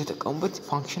ሌሎች እየተጠቀሙበት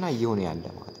ፋንክሽናል እየሆነ ያለ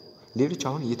ማለት ነው። ሌሎች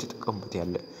አሁን እየተጠቀሙበት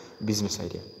ያለ ቢዝነስ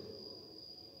አይዲያ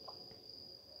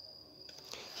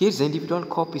Here the individual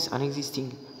copies an existing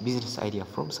business idea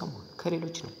from someone.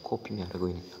 ከሌሎች ነው ኮፒ የሚያደርገው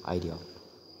ይሄን አይዲያ።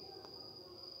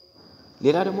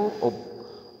 ሌላ ደግሞ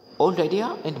old idea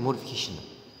and modification ነው።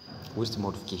 with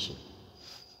modification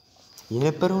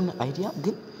የነበረውን አይዲያ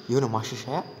ግን የሆነ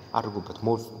ማሻሻያ አድርጎበት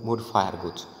ሞዲፋይ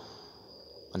አድርጎት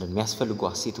ማለት የሚያስፈልጉ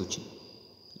አሴቶችን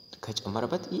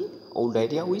ከጨመረበት ይሄ old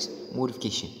idea with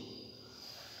modification.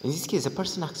 In this case the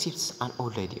person accepts an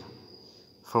old idea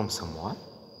from someone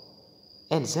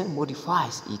and then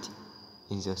modifies it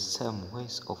in the same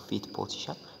ways of fit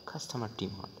potential customer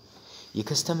demand.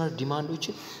 የከስተመር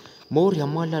ዲማንዶችን ሞር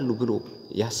ያሟላሉ ብሎ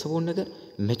ያሰበውን ነገር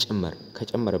መጨመር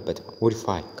ከጨመረበት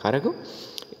ሞዲፋይ ካደረገው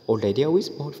old idea with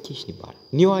modification ይባላል።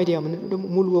 new idea ምንድነው ደግሞ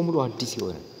ሙሉ በሙሉ አዲስ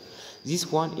የሆነ this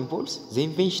one involves the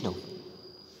invention of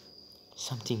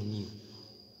something new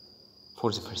for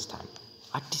the first time.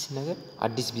 አዲስ ነገር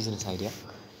አዲስ ቢዝነስ አይዲያ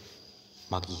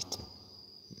ማግኘት ነው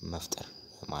መፍጠር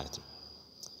ማለት ነው።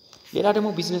 ሌላ ደግሞ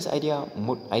ቢዝነስ አይዲያ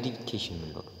አይደንቲፊኬሽን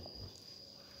ነው።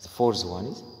 the fourth one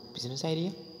is business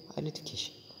idea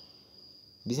identification.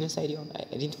 ቢዝነስ አይዲያውን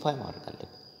አይደንቲፋይ ማድረግ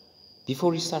አለብን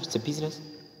before you start the business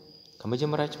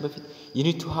ከመጀመራችን በፊት you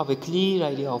need to have a clear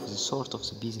idea of the sort of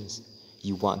the business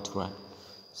you want to run.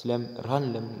 ስለም ራን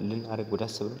ልናደርግ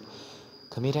ወዳሰብነው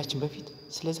ከመሄዳችን በፊት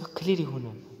ስለዛ ክሊር የሆነ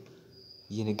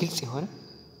ግልጽ የሆነ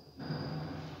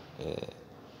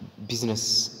ቢዝነስ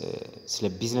ስለ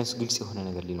ቢዝነስ ግልጽ የሆነ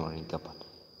ነገር ሊኖረን ይገባል።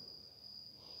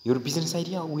 your business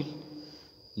idea will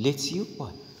let you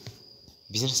what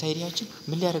ቢዝነስ አይዲያችን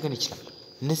ምን ሊያደርገን ይችላል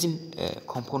እነዚህን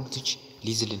ኮምፖነንቶች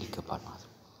ሊይዝልን ይገባል ማለት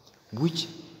ነው። which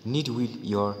need will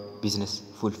your business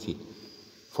fulfill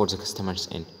for the customers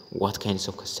and what kinds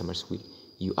of customers will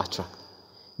you attract?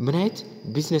 ምን አይነት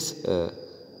ቢዝነስ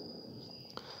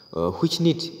which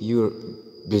need your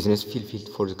business fulfill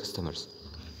for the customers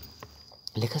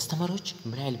ለከስተመሮች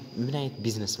ምን አይነት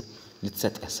ቢዝነስ ነው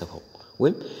ልትሰጥ ያሰበው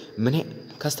ወይም ምን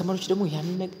ከስተመሮች ደግሞ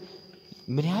ያንን ነገር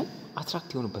ምን ያህል አትራክት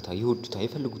ይሆኑበታል ይወዱታል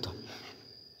ይፈልጉታል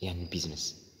ያንን ቢዝነስ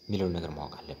የሚለው ነገር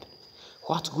ማወቅ አለብን።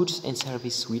 what goods and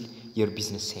service will your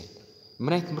business sell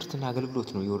ምን አይነት ምርትና አገልግሎት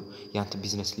ነው ያንተ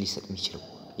ቢዝነስ ሊሰጥ የሚችለው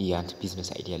ያንተ ቢዝነስ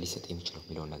አይዲያ ሊሰጥ የሚችለው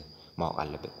የሚለው ነገር ማወቅ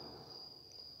አለብን።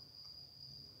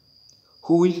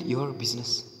 who will your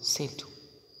business sell to?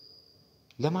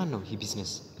 ለማን ነው ይህ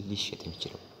ቢዝነስ ሊሸጥ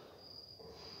የሚችለው?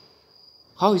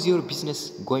 How is your business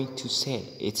going to sell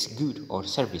its good or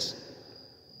service?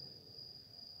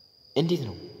 እንዴት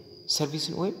ነው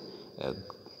ሰርቪስን ወይም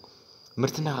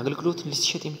ምርትና አገልግሎትን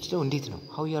ሊሸጥ የሚችለው እንዴት ነው?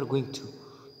 How you are going to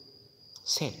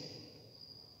sell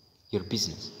your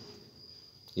business,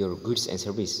 your goods and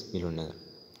service የሚለው ነገር?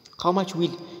 How much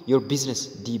will your business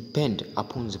depend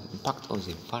upon the impact on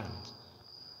the environment?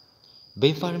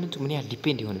 በኢንቫይሮንመንቱ ምን ያህል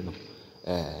ዲፔንድ የሆነ ነው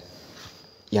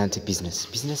ያንተ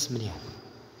ቢዝነስ ምን ያህል?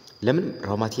 ለምን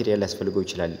ራው ማቴሪያል ያስፈልገው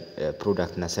ይችላል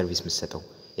ፕሮዳክት እና ሰርቪስ መስጠተው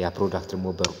ያ ፕሮዳክት ደግሞ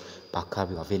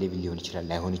በአካባቢው አቬሌብል ሊሆን ይችላል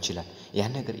ላይሆን ይችላል።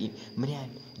 ያን ነገር ምን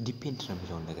ያህል ዲፔንድ ነው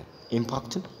የሚለው ነገር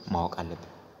ኢምፓክቱን ማወቅ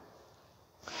አለብን።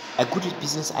 A good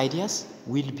business ideas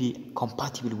will be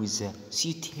compatible with the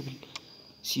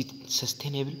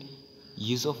sustainable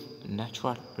use of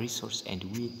natural resource and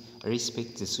will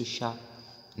respect the social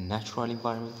natural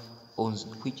environment on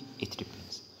which it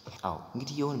depends. አዎ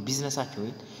እንግዲህ የሆነ ቢዝነሳችን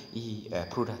ይሄ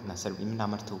ፕሮዳክት እና ሰርቪስ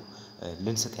የምናመርተው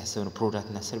ልንሰጥ ያሰብነው ፕሮዳክት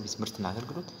እና ሰርቪስ ምርትና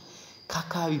አገልግሎት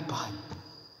ከአካባቢ ባህል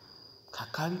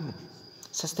ከአካባቢ ምን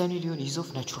ሰስቴይነብል የሆነ ዩዝ ኦፍ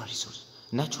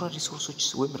ናቹራል ሪሶርሶች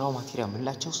ወይም ራው ማቴሪያል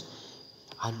ምንላቸው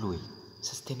አሉ ወይ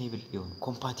ሰስቴይነብል የሆነ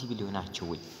ኮምፓቲብል የሆናቸው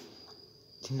ወይ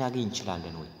ልናገኝ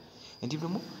እንችላለን ወይ? እንዲሁም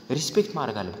ደግሞ ሪስፔክት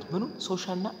ማድረግ አለበት ምኑ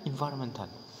ሶሻል እና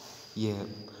ኢንቫይሮንመንታል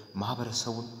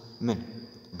የማህበረሰቡን ምን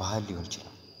ባህል ሊሆን ይችላል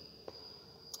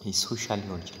ሶሻል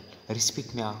ሊሆን ይችላል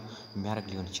ሪስፔክት የሚያደርግ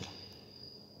ሊሆን ይችላል።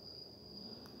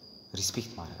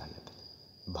 ሪስፔክት ማድረግ አለበት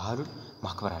ባህሉን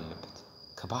ማክበር አለበት።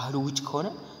 ከባህሉ ውጭ ከሆነ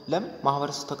ለምን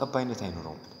ማህበረሰቡ ተቀባይነት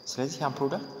አይኖረውም። ስለዚህ ያን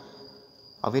ፕሮዳክት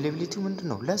አቬሌቢሊቲው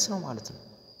ምንድነው ለስ ነው ማለት ነው።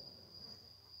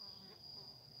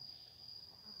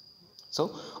 So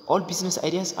all business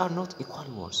ideas are not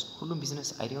equally worth. ሁሉም ቢዝነስ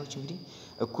አይዲያዎች እንግዲህ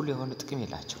እኩል የሆነ ጥቅም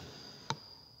የላቸውም።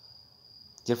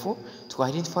 Therefore, to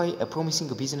identify a promising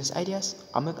business ideas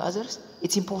among others,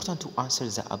 it's important to answer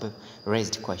the above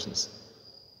raised questions.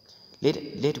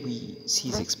 Let we see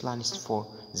the explanations for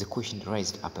the question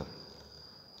raised above.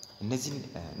 እነዚህ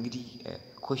እንግዲህ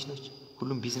ኩዌሽኖች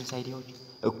ሁሉም ቢዝነስ አይዲያዎች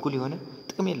እኩል የሆነ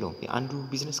ጥቅም የለውም። አንዱ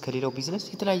ቢዝነስ ከሌላው ቢዝነስ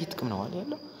የተለያየ ጥቅም ነው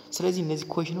ያለው። ስለዚህ እነዚህ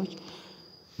ኩዌሽኖች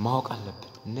ማወቅ አለብን።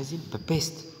 እነዚህ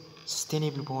በቤስት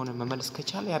ሰስቴይነብል በሆነ መመለስ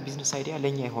ከቻለ ያ ቢዝነስ አይዲያ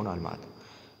ለኛ ይሆናል ማለት ነው።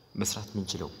 መስራት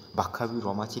ምንችለው በአካባቢው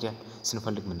ራው ማቴሪያል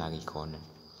ስንፈልግ ምናገኝ ከሆነ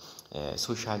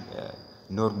ሶሻል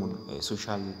ኖርሙን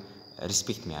ሶሻል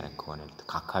ሪስፔክት የሚያደርግ ከሆነ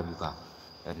ከአካባቢው ጋር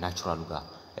ናቹራሉ ጋር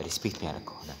ሪስፔክት የሚያደርግ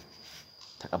ከሆነ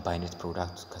ተቀባይነት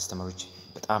ፕሮዳክት ከስተመሮች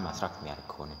በጣም አትራክት የሚያደርግ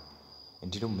ከሆነ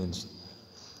እንዲሁም ምን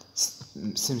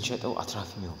ስንሸጠው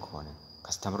አትራፊ የሚሆን ከሆነ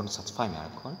ከስተመሩን ሳትስፋይ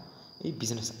የሚያደርግ ከሆነ ይህ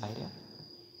ቢዝነስ አይዲያ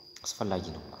አስፈላጊ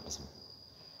ነው ማለት ነው።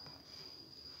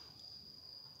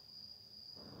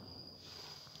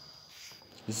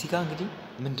 እዚህ ጋር እንግዲህ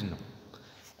ምንድነው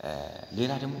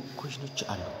ሌላ ደግሞ ኩዌሽኖች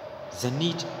አሉ። the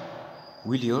need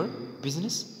will your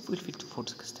business fulfill for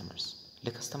the customers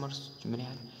ለከስተመርስ ምን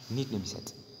ያህል ኒድ ነው የሚሰጥ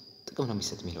ጥቅም ነው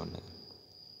የሚሰጥ የሚለው ነገር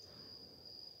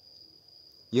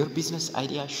your business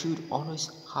idea should always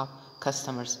have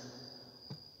customers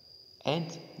and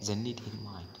the need in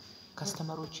mind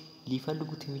ከስተመሮች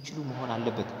ሊፈልጉት የሚችሉ መሆን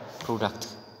አለበት።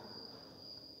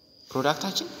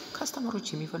 ፕሮዳክታችን ከስተመሮች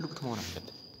የሚፈልጉት መሆን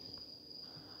አለበት።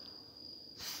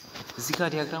 እዚህ ጋር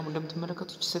ዲያግራሙ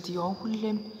እንደምትመለከቱት ሴትዮዋ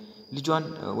ሁሌም ልጇን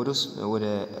ወደ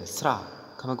ስራ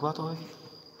ከመግባቷ በፊት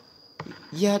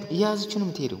ያዘችው ነው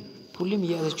የምትሄደው። ሁሌም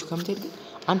ያዘችው ከምትሄድ ግን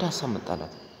አንድ ሐሳብ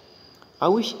መጣላት። I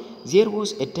wish there was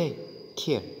a day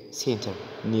care center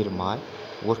near my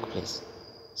workplace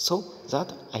so that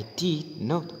I did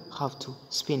not have to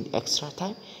spend extra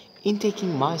time in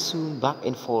taking my son back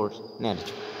and forth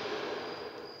ናለችው።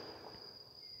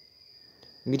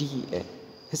 እንግዲህ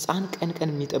ህፃን ቀን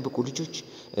የሚጠብቁ ልጆች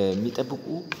የሚጠብቁ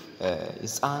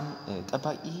ህፃን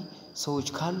ጠባቂ ሰዎች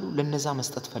ካሉ ለነዛ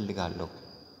መስጠት ፈልጋለሁ።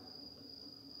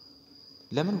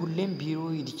 ለምን ሁሌም ቢሮ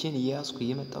ሂድቼን እያስኩ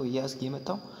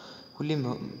እየመጣው ሁሌም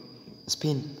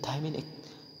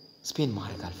ስፔንድ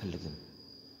ማድረግ አልፈልግም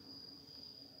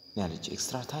ያለች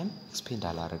ኤክስትራ ታይም ስፔንድ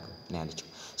አላረግም ያለችው።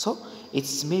 so it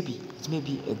may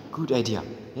be a good idea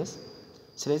yes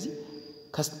ስለዚህ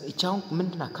እቻው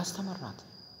ምንድነው ካስተመር ናት።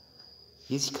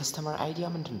 የዚህ ከስተመር አይዲያ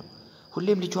ምንድነው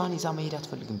ሁሌም ልጇን ይዛ መሄድ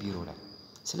አትፈልግም ቢሮ ላይ።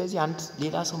 ስለዚህ አንድ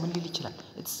ሌላ ሰው ምን ሊል ይችላል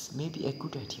it's maybe a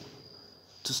good idea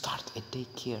to start a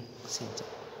daycare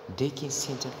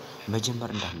center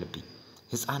መጀመር እንዳለብኝ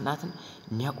ህፃናትን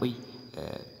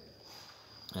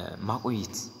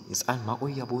ማቆየት ህፃን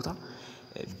ማቆያ ቦታ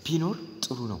ቢኖር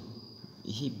ጥሩ ነው።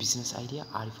 ይሄ ቢዝነስ አይዲያ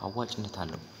አሪፍ አዋጭነት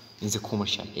አለው in the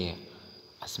commercial area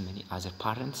as many other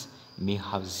parents may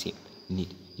have the same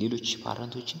need ሌሎች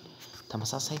ፓረንቶችን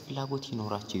ተመሳሳይ ፍላጎት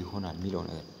ይኖራቸው ይሆናል የሚለው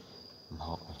ነገር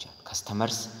ማወቅ መቻል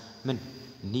customers ምን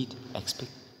need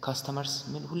expect customers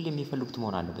ምን ሁሌ የሚፈልጉት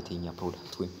መሆን አለበት የኛ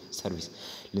ፕሮዳክት ወይ ሰርቪስ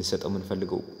ልንሰጠው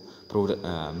የምንፈልገው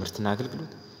ምርትና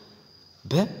አገልግሎት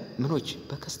በምኖች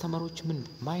በከስተመሮች ምን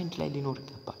ማይንድ ላይ ሊኖር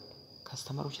ይገባል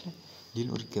ከስተመሮች ላይ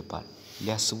ሊኖር ይገባል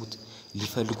ሊያስቡት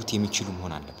ሊፈልጉት የሚችሉ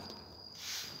መሆን አለበት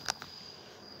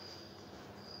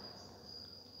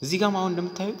እዚህ ጋር ማውን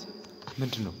እንደምታዩት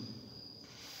ምንድነው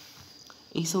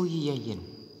ኢሰው ይያየ ነው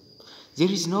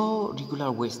there is no regular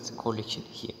waste collection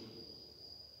here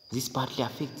this partly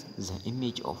affects the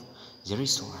image of the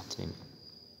restaurant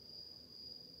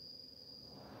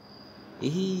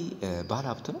ይሄ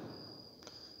ባለሀብት ነው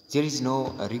there is no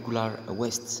regular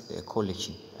waste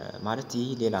collection ማለት ይሄ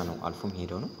ሌላ ነው አልፎም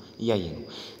ሄደው ነው ይያየ ነው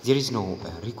there is no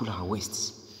regular waste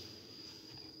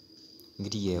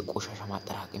እንግዲህ የቆሻሻ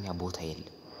ማጠራቀሚያ ቦታ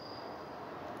የለም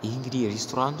ይሄ እንግዲህ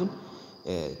ሬስቶራንቱን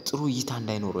ጥሩ እይታ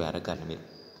እንዳይኖረው ያደርጋል ነው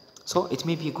so it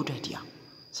may be a good idea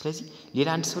ስለዚህ ሌላ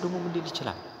አንድ ሰው ደግሞ ምን ሊል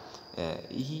ይችላል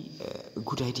ይሄ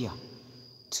good idea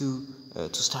to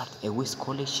start a waste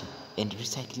collection and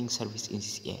recycling service in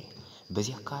this area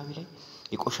በዚህ አካባቢ ላይ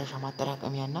የቆሻሻ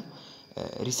ማጠራቀሚያና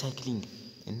ሪሳይክሊንግ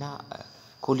እና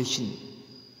ኮሌክሽን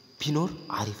ቢኖር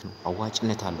አሪፍ ነው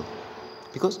አዋጭነት አለው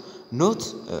because not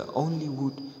only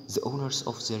would the owners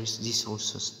of these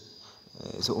resources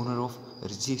the owner of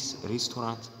this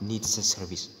restaurant needs the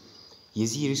service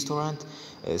የዚህ ሬስቶራንት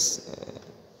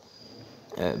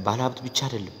ባለሀብት ብቻ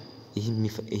አይደለም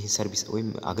ይሄ ሰርቪስ ወይም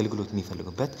አገልግሎት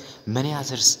የሚፈልጉበት many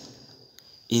others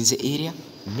in the area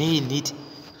may need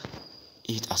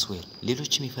it as well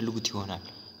ሌሎችም ይፈልጉት ይሆናል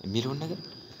የሚለው ነገር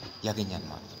ያገኛል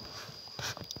ማለት ነው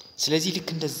ስለዚህ ልክ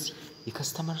እንደዚህ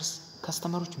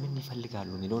የከስተመሮች ምን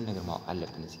ይፈልጋሉ የሚለው ነገር ማወቅ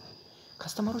አለብን እዚህ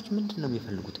ከስተመሮች ምንድነው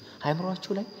የሚፈልጉት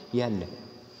ሃይምሮአቸው ላይ ያለ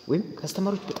ወይም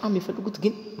ከስተመሮች በጣም የሚፈልጉት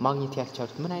ግን ማግኘት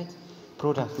ያልቻሉት ምን አይነት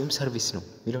ፕሮዳክት ወይም ሰርቪስ ነው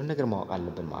የሚለው ነገር ማወቅ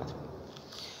አለብን ማለት ነው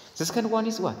the second one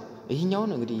is what ይሄኛው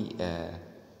እንግዲህ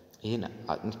ይሄን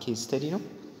ኬዝ ስተዲ ነው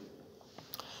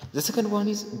the second one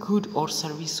is good or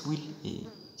service will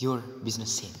your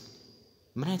business sell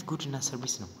ምን አይነት good እና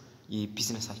ሰርቪስ ነው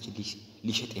የቢዝነሳችን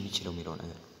ሊሸጥ የሚችለው የሚለው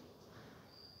ነገር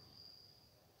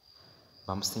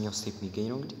በአምስተኛው ስቴፕ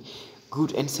የሚገኘው እንግዲህ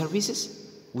good and services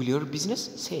will your business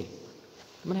sell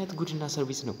ምን አይነት good እና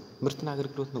ሰርቪስ ነው ምርትና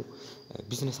አገልግሎት ነው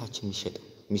ቢዝነሳችን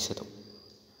የሚሰጠው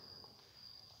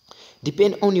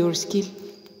depend on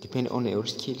your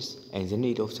skills and the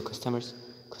need of the customers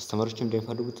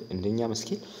እንደሚፈልጉት እንደኛ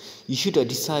መስኪል you should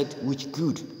decide which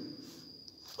good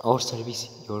or service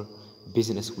your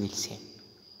business will sell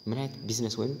ምን አይነት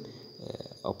ቢዝነስ ወይም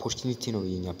opportunity ነው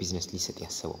የኛ ቢዝነስ ሊሰጥ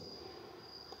ያሰበው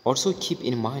also keep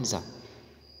in mind that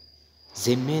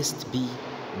they must be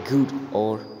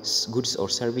goods or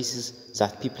services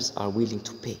that people are willing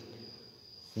to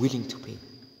pay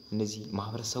እነዚህ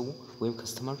ማህበረሰቡ ወይም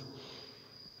ከስተመር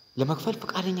ለመክፈል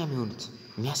ፈቃደኛ የሚሆኑት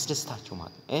የሚያስደስታቸው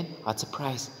ማለት and at the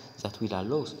price that will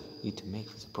allow you to make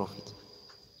the profit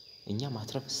እኛ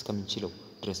ማትረፍ እስከምንችለው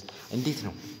ድረስ እንዴት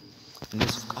ነው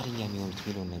እነሱ ፈቃደኛ የሚሆኑት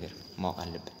የሚለው ነገር ማወቅ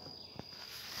አለብን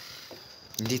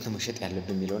እንዴት ነው መሸጥ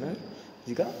ያለብን የሚለው ነገር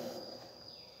እዚህ ጋር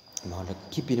ማለት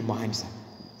keep in mind that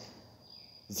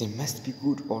there must be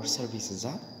good or services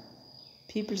that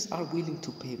people are willing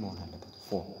to pay more አለበት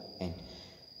for and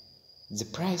the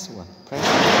price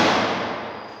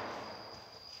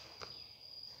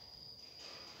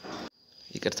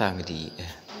ይቅርታ እንግዲህ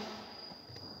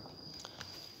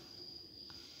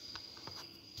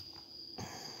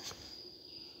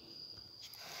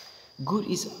good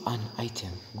is an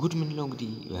item good ምንለው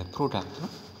እንግዲህ ፕሮዳክት ነው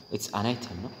it's an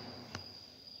item ነው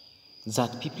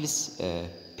that people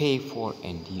pay for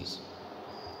and use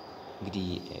እንግዲህ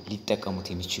ሊጠቀሙት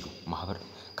የሚችሉ ማህበር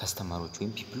ከስተመሮች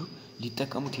ወይም people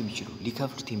ሊጠቀሙት የሚችሉ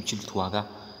ሊከፍሉት የሚችሉት ዋጋ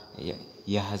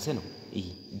ያዘ ነው ይሄ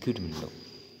good ምንለው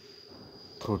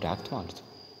ፕሮዳክት ማለት ነው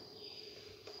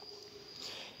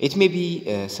it may be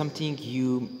something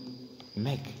you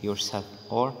make yourself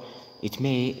or it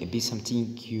may be something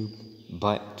you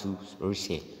buy to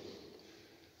resell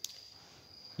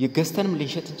የገዝተንም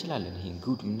ልንሸጥ እንችላለን ይሄን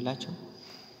good ምንላቸው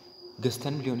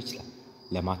ገዝተንም ሊሆን ይችላል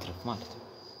ለማትረፍ ማለት ነው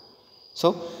so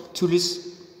tools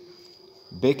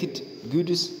baked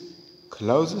goods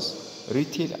clothes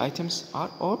retail items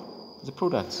are all the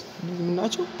products እነዚህ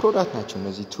ምንላቸው ፕሮዳክት ናቸው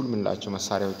እነዚህ ቱል ምንላቸው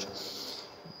መሳሪያዎች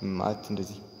ማለት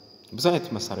እንደዚህ ብዙ አይነት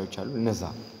መሳሪያዎች አሉ እነዛ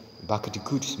baked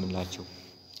goods ምንላቸው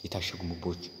የታሸጉ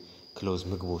ምግቦች clothes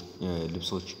ምግቦች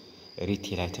ልብሶች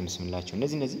retail items ምንላቸው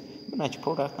እነዚህ ምናቸው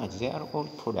ፕሮዳክት ናቸው they are all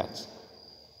products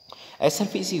a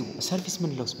service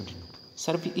ምንለውስ ምንድነው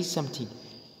service is something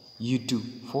you do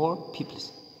for people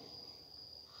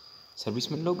ሰርቪስ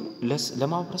ምን ነው ግን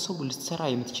ለማህበረሰቡ ልትሰራ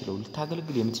የምትችለው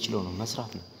ልታገለግል የምትችለው ነው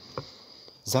መስራት ነው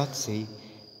that say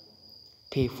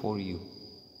pay for you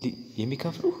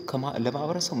የሚከፍሉ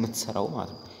ለማህበረሰቡ የምትሰራው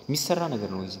ማለት ነው የሚሰራ ነገር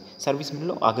ነው እዚህ ሰርቪስ ምን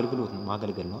ነው አገልግሎት ነው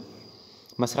ማገልገል ነው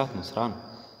መስራት ነው ስራ ነው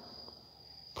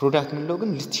ፕሮዳክት ምን ነው ግን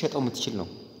ልትሸጠው የምትችል ነው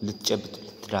ልትጨብጥ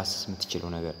ልትዳስስ የምትችለው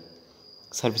ነገር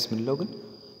ሰርቪስ ምን ነው ግን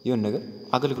የሆነ ነገር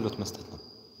አገልግሎት መስጠት ነው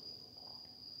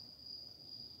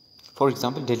for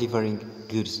example delivering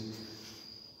goods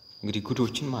እንግዲህ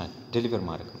ጉዶችን ማለት ዴሊቨር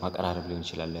ማድረግ ማቀራረብ ሊሆን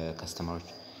ይችላል ለከስተመሮች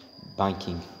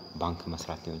ባንክ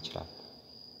መስራት ሊሆን ይችላል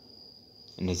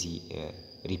እነዚህ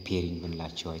ሪፔሪንግ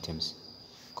ምንላቸው አይተምስ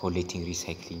collecting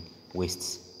recycling wastes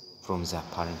from the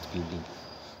parent building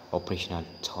operational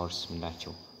tools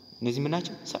ምንላቸው እነዚህ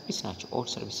ምናቸው ሰርቪስ ናቸው ኦል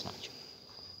ሰርቪስ ናቸው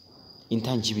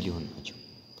ኢንታንጂብል ይሆን ናቸው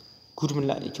ጉድ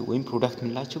ምንላቸው ወይም ፕሮዳክት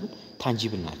ምንላቸው ግን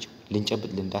ታንጂብል ናቸው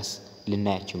ልንጨብጥ ልንዳስ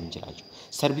ልናያቸው እንችላለን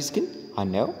ሰርቪስ ግን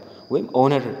አናየው ወይም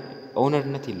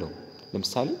ኦነርነት የለውም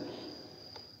ለምሳሌ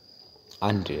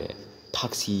አንድ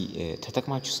ታክሲ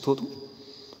ተጠቅማችሁ ስትወጡ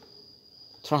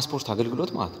ትራንስፖርት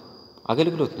አገልግሎት ማለት ነው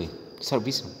አገልግሎት ነው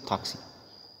ሰርቪስ ነው ታክሲ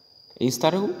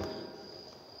ኢንስታረው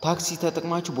ታክሲ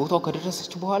ተጠቅማችሁ ቦታው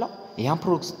ከደረሳችሁ በኋላ ያን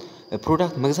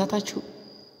ፕሮዳክት መግዛታችሁ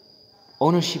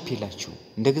ኦነርሺፕ የላችሁ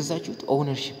እንደገዛችሁት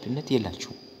ኦነርሺፕነት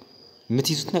የላችሁ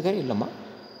የምትይዙት ነገር የለማ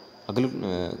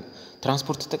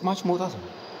ትራንስፖርት ተጠቅማችሁ መውጣት ነው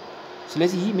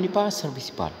ስለዚህ ይሄ ምን ይባላል ሰርቪስ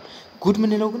ይባላል ጉድ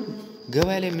ምን ነው ግን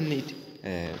ገበያ ላይ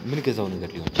ምን ገዛው ነገር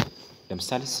ሊሆን ይችላል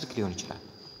ለምሳሌ ስልክ ሊሆን ይችላል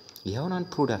ይሄውን አንድ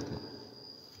ፕሮዳክት ነው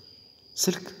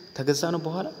ስልክ ተገዛነው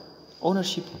በኋላ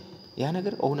ኦነርሺፕ ነው ያ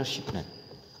ነገር ኦነርሺፕ ነው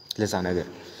ለዛ ነገር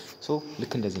ሶ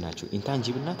ልክ እንደዚህ ናቸው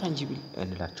ኢንታንጂብል እና ታንጂብል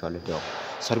እንላቸዋለን ያው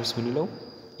ሰርቪስ ምን ነው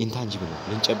ኢንታንጂብል ነው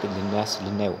ልንጨብጥ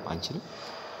ልናየው አንችልም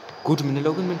ጉድ ምን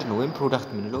ነው ግን ምንድነው ወይም ፕሮዳክት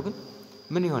ምን ነው ግን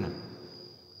ምን ይሆናል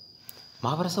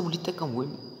ማህበረሰቡ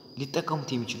ሊጠቀሙት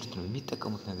የሚችሉት ነው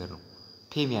የሚጠቀሙት ነገር ነው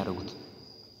ፔይ የሚያደርጉት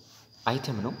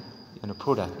አይተም ነው የሆነ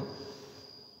ፕሮዳክት ነው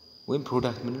ወይም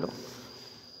ፕሮዳክት ምን ነው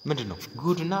ምንድነው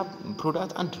ጉድ እና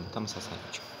ፕሮዳክት አንድ ነው ተመሳሳይ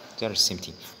ናቸው they are same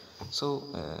thing so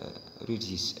read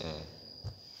this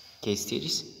case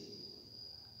studies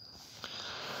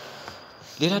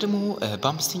ሌላ ደግሞ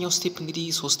በአምስተኛው ስቴፕ እንግዲህ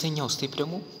ሶስተኛው ስቴፕ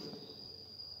ደግሞ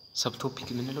ሰብ ቶፒክ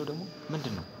ምንለው ደግሞ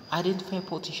ምንድነው identify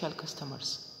potential customers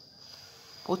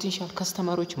ፖቴንሻል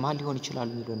ከስተመሮች ማን ሊሆን ይችላል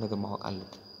የሚለው ነገር ማወቅ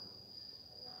አለብን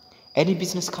any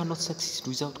business cannot succeed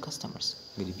without customers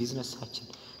እንግዲህ ቢዝነሳችን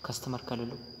ከስተመር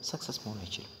ከሌለው ሰክሰስ መሆን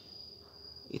አይችልም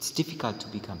it's difficult to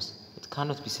become it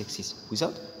cannot be success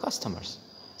without customers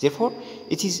therefore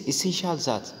it is essential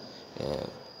that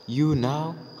you know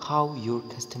how your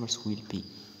customers will be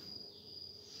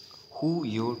who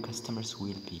your customers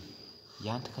will be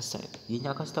የኛ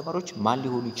ከስተመሮች ማን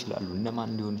ሊሆኑ ይችላሉ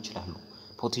እነማን ሊሆኑ ይችላሉ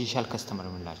ፖቴንሻል ከስተመር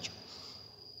ምንላቸው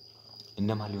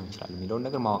እነማን ሊሆኑ ይችላሉ የሚለውን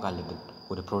ነገር ማወቅ አለብን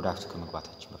ወደ ፕሮዳክቱ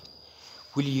ከመግባታችን በፊት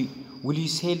will you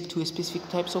sell to a specific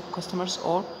types of customers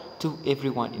or to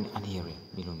everyone in an area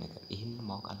የሚለውን ነገር ይሄን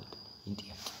ማወቅ አለብን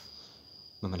እንዲያት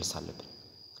መመለስ አለብን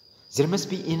there must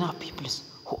be enough people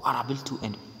who are able to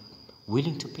and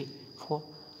willing to pay for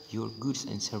your goods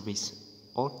and service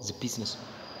or the business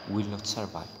will not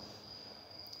survive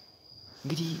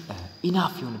እንግዲህ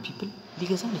enough የሆነ people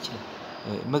ሊገዛን ይችላል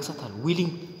መግዛታል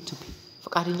willing to pay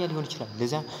ፈቃደኛ ሊሆን ይችላል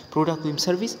ለዛ ፕሮዳክት ወይም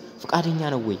ሰርቪስ ፈቃደኛ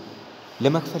ነው ወይ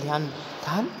ለመክፈል ያን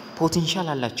ታን ፖቴንሻል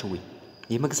አላቸው ወይ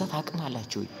የመግዛት አቅም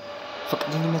አላቸው ወይ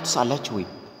ፈቃደኝነቱስ አላቸው ወይ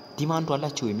ዲማንዱ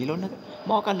አላቸው ወይ የሚለው ነገር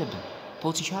ማወቅ አለብን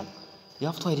ፖቴንሻል you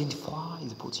have to identify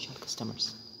the potential customers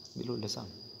የሚለው ለዛ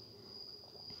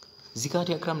እዚህ ጋር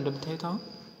ዲያግራም እንደምታዩት አሁን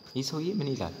ይህ ሰውዬ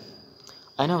ምን ይላል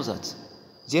I know that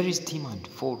there is demand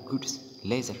for goods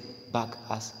laser back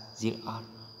as there are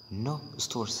no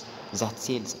stores that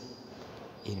sells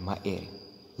in my area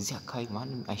እዚህ አካባቢ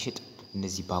ማንም አይሸጥም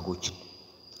እነዚህ ባጎችን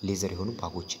ሌዘር የሆኑ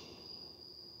ባጎችን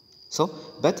so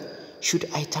but should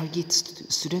I target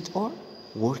student or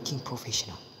working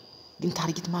professional ግን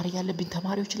ታርጌት ማድረግ ያለብኝ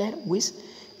ተማሪዎች ላይ ነው ወይስ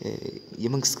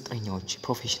የመንግስት ቅጥረኛዎች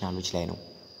ፕሮፌሽናሎች ላይ ነው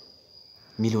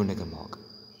ሚሊዮን ነገር ማወቅ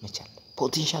መቻል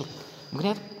ፖቴንሻል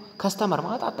ምክንያቱም ከስተመር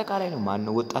ማለት አጠቃላይ ነው ማን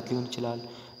ነው ወጣት ሊሆን ይችላል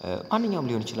ማንኛውም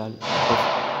ሊሆን ይችላል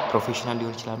ፕሮፌሽናል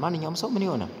ሊሆን ይችላል ማንኛውም ሰው ምን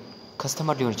ይሆናል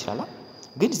ከስተመር ሊሆን ይችላል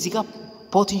ግን እዚህ ጋር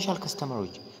ፖቴንሻል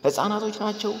ከስተመሮች ህፃናቶች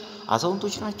ናቸው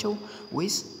አዛውንቶች ናቸው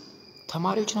ወይስ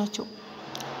ተማሪዎች ናቸው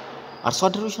አርሶ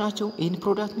አደሮች ናቸው ይሄን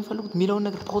ፕሮዳክት የሚፈልጉት ሚሊዮን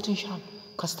ነገር ፖቴንሻል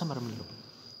ከስተመር ምንለው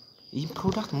ይሄን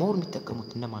ፕሮዳክት ሞር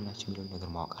የሚጠቀሙት እነማን ናቸው ሚሊዮን ነገር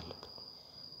ማወቅ አለብን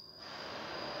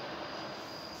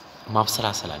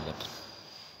ማብሰላሰል አለብን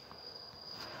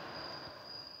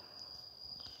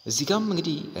እዚህ ጋርም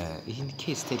እንግዲህ ይሄን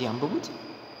ኬስ ስታዲ አንብቡት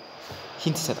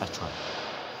ሂንት ይሰጣችኋል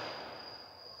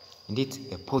እንዴት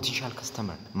ፖቴንሻል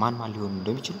ከስተመር ማን ሊሆን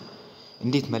እንደሚችል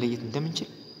እንዴት መለየት እንደምንችል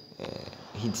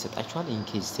ይሄን ተሰጣችኋል። ይሄን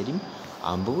ኬዝ ስተዲም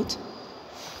አንብቡት።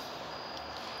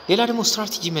 ሌላ ደግሞ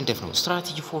ስትራቴጂ መንደፍ ነው።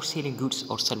 ስትራቴጂ ፎር ሴሊንግ ጉድስ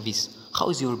ኦር ሰርቪስ how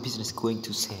is your business going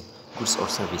to sell goods or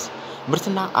service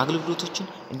ምርትና አገልግሎቶችን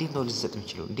እንዴት ነው ልትሰጥ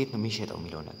የምችለው እንዴት ነው የሚሸጠው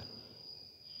የሚለው ነገር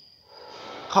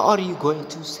how are you going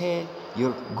to sell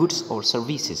your goods or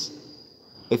services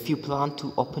if you plan to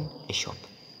open a shop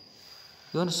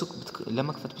የሆነ ሱቅ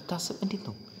ለመክፈት ብታስብ እንዴት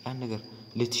ነው ያን ነገር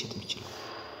ልትሸጥ የምችለው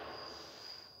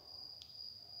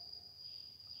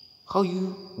how you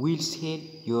will sell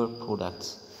your products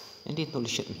እንዴት ነው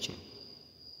ልትሸጥ የምችለው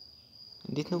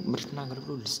እንዴት ነው ምርትና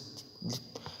አገልግሎት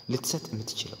ልትሰጥ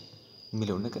የምትችለው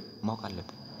የሚለው ነገር ማወቅ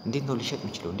አለብን እንዴት ነው ልትሸጥ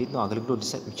የምችለው እንዴት ነው አገልግሎት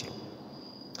ልትሰጥ የምችለው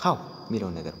how የሚለው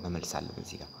ነገር መመለስ አለብን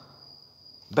እዚህ ጋር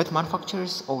but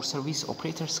manufacturers or service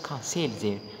operators can sell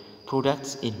their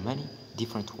products in many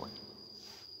different ways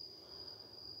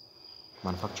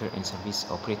manufacturer and service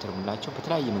operator ምንላቸው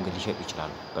በተለያየ መንገድ ሊሸጡ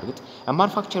ይችላሉ በርግጥ a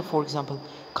manufacturer for example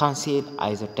can sell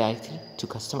either directly to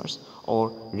customers or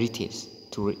retailers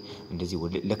to እንደዚህ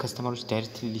ለከስተመሮች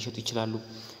ዳይሬክትሊ ሊሸጡ ይችላሉ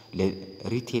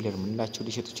ለሪቴለር ምንላቸው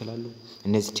ሊሸጡ ይችላሉ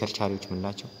እነዚህ ቸርቻሪዎች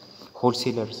ምንላቸው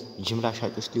ሆልሴለርስ ጅምላ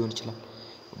ሻጮች ሊሆን ይችላል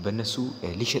በእነሱ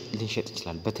ሊሸጥ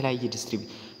ይችላል በተለያየ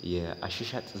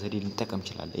የአሽሻጥ ዘዴ ልንጠቀም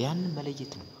ይችላል ያንን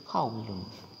መለየት ነው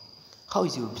how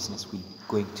is your business will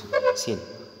going to sell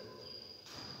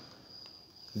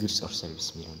goods or service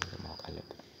የሚለውን ነገር ማወቅ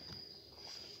አለብን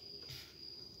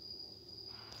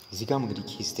እዚህ ጋር እንግዲህ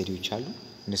ኬስ ስተዲዎች አሉ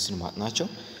እነሱን ማጥናቸው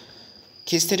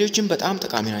ኬስ ስተዲዎችን በጣም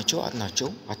ጠቃሚ ናቸው አጥናቸው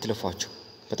አትለፏቸው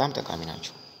በጣም ጠቃሚ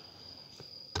ናቸው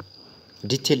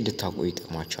ዲቴል እንድታውቁ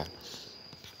ይጠቅማቸዋል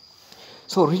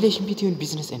so relation between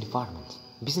business and environment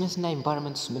business እና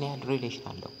environment ምን ያህል ሪሌሽን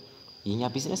አለው የኛ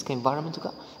ቢዝነስ ከኤንቫይሮንመንቱ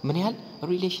ጋር ምን ያህል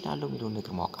ሪሌሽን አለው የሚለውን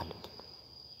ነገር ማወቅ አለብን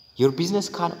your business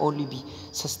can only be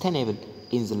sustainable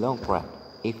in the long run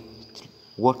if it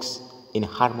works in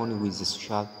harmony with the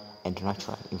social and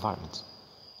natural environment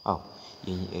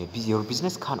your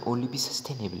business can only be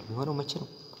sustainable የሚሆነው መቼ ነው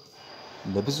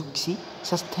ለብዙ ጊዜ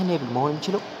sustainable መሆን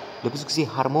የሚችለው ለብዙ ጊዜ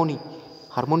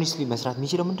harmoniously መስራት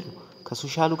የሚችለው ምንድነው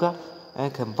ከሶሻሉ ጋር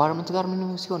ከኤንቫይሮንመንት ጋር ምን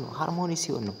ሲሆን ነው ሃርሞኒ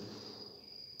ሲሆን ነው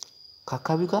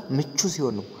ከአካባቢው ጋር ምቹ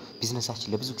ሲሆን ነው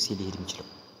ቢዝነሳችን ለብዙ ጊዜ ሊሄድ የሚችለው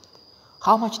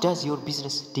how much does your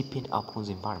business depend upon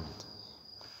the environment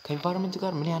ከኤንቫይሮንመንት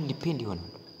ጋር ምን ያህል ዲፔንድ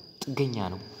ይሆናል ጥገኛ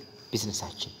ነው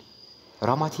ቢዝነሳችን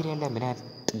ራ ማቴሪያል ላይ ምን ያህል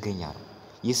ጥገኛ ነው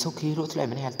የሰው ክህሎት ላይ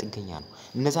ምን ያህል ጥገኛ ነው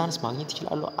እነዛንስ ማግኘት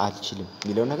ይችላል አልችልም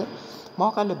የሚለው ነገር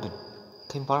ማወቅ አለብን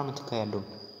ከኤንቫይሮንመንት ጋር ያለው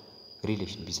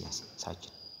ሪሌሽን ቢዝነስ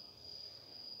ሳችን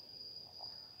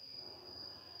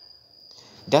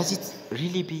does it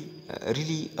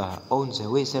really own the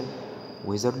weather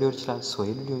ሊሆን ይችላል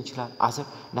soil ሊሆን ይችላል other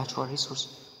natural resource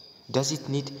does it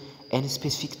need any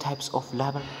specific types of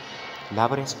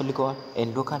labor ያስፈልገዋል and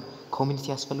local community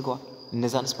ያስፈልገዋል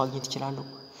እነዛንስ ማግኘት ይችላል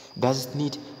does it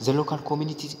need the local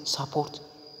community support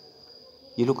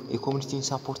የኮሚኒቲ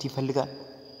support ይፈልጋል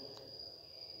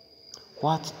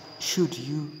what should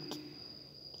you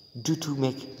do to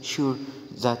make sure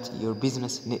that your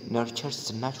business nurtures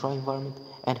the natural environment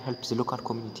and helps the local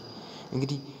community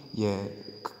እንግዲህ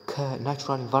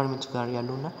ከናቹራል environment ጋር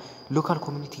ያለውና local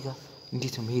community ጋር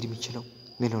እንዴት ነው መሄድ የሚችለው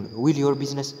will your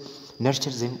business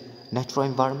nurture the natural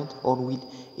environment or will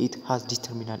it has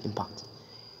determinal impact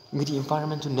እንግዲህ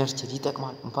environmenቱን nurture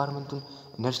ይጠቅማል environmenቱን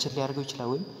nurture ሊያደርገው ይችላል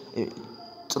ወይ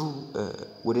ጥሩ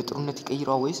ወደ ጥሩነት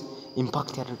ይቀይራው ወይስ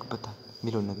ኢምፓክት ያደርግበታል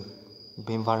የሚለው ነገር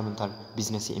በenvironmental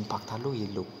business impact አለው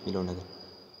የለው የሚለው ነገር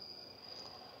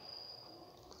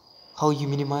how you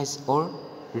minimize or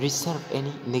reserve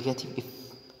any negative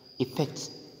effects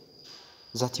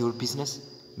that your business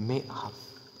may have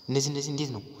እነዚህ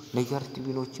እንዴት ነው ኔጋቲቭ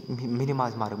ኢኖች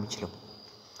ሚኒማይዝ ማድረግ የምንችለው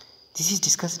this is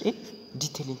discussed in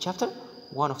detail in chapter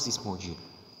 1 of this module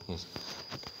yes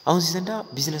አሁን እዚህ ዘንዳ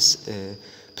ቢዝነስ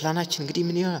ፕላናችን እንግዲህ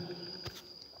ምን ይሆናል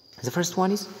the first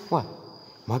one is what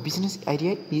my business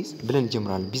idea is ብለን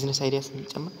ጀምራለን ቢዝነስ አይዲያ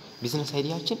ስንጨምር ቢዝነስ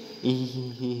አይዲያችን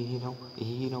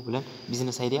ይሄ ነው ብለን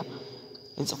ቢዝነስ አይዲያ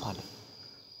እንጽፋለን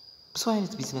ብዙ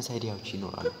አይነት ቢዝነስ አይዲያዎች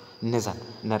ይኖራሉ እነዛን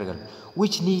እናደርጋለን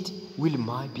which need will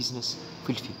my business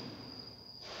fulfill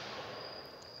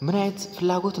ምን አይነት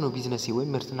ፍላጎት ነው ቢዝነስ ወይ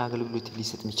ምርትና አገልግሎት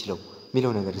ሊሰጥ የሚችለው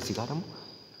የሚለው ነገር እዚህ ጋር ደግሞ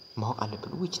ማወቅ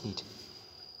አለብን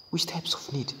which types of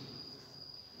need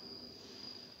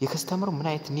የከስተመሩ ምን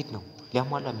አይነት ኒድ ነው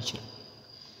ሊያሟላ የሚችለው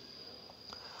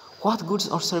what goods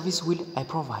or service will I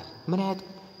provide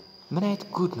ምን አይነት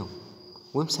good ነው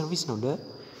ወይም ሰርቪስ ነው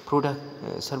ለፕሮዳክት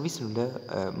ሰርቪስ ነው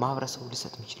ለማህበረሰቡ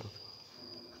ሊሰጥ የሚችለው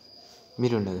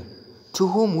የሚለው ነገር to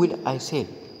whom will I sell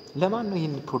ለማን ነው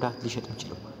ይሄን ፕሮዳክት ሊሸጥ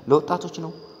የሚችለው ለወጣቶች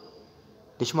ነው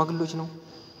ለሽማግሌዎች ነው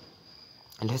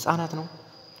ለህፃናት ነው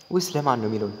ወይስ ለማን ነው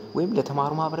የሚለው ወይም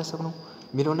ለተማሩ ማህበረሰብ ነው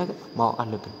የሚለው ነገር ማወቅ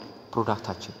አለብን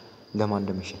ፕሮዳክታችን ለማን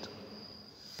እንደሚሸጥ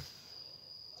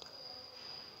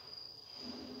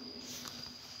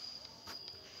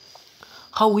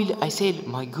How will I sell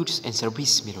my goods and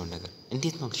services የሚለው ነገር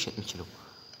እንዴት ነው ልሸጥ የምችለው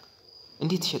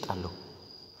እንዴት እሸጣለሁ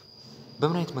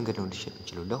በምን አይነት መንገድ ነው ልሸጥ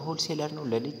የምችለው ለሆልሴለር ነው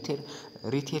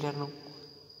ለሪቴለር ነው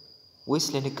ወይስ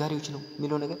ለነጋዴዎች ነው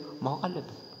የሚለው ነገር ማወቅ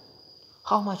አለብን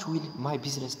How much will my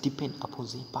business depend upon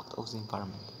the impact of the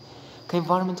environment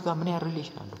ከenvironment ጋር ምን ያህል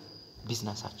ሪሌሽን አለው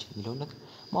ቢዝነሳችን የሚለው ነገር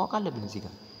ማወቅ አለብን እዚህ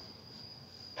ጋር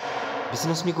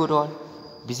ቢዝነሱን ይጎዳዋል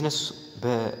ቢዝነሱ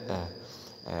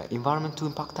በኢንቫይሮንመንቱ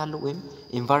ኢምፓክት አለው ወይም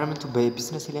ኢንቫይሮንመንቱ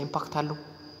በቢዝነስ ላይ ኢምፓክት አለው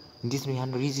እንዴት ነው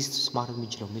ያን ሬዚስት ማድረግ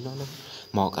የሚችለው የሚለው ነገር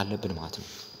ማወቅ አለብን ማለት ነው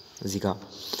እዚህ ጋር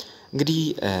እንግዲህ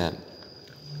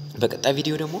በቀጣይ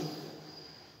ቪዲዮ ደግሞ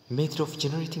ሜተድ ኦፍ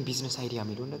ጀነሬቲንግ ቢዝነስ አይዲያ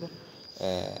የሚለው ነገር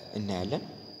እናያለን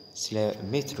ስለ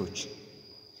ሜተዶች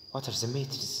what are the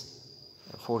methods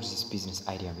for this business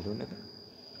idea የሚለው ነገር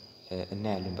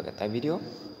እናያለን በቀጣይ ቪዲዮ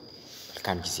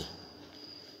መልካም ጊዜ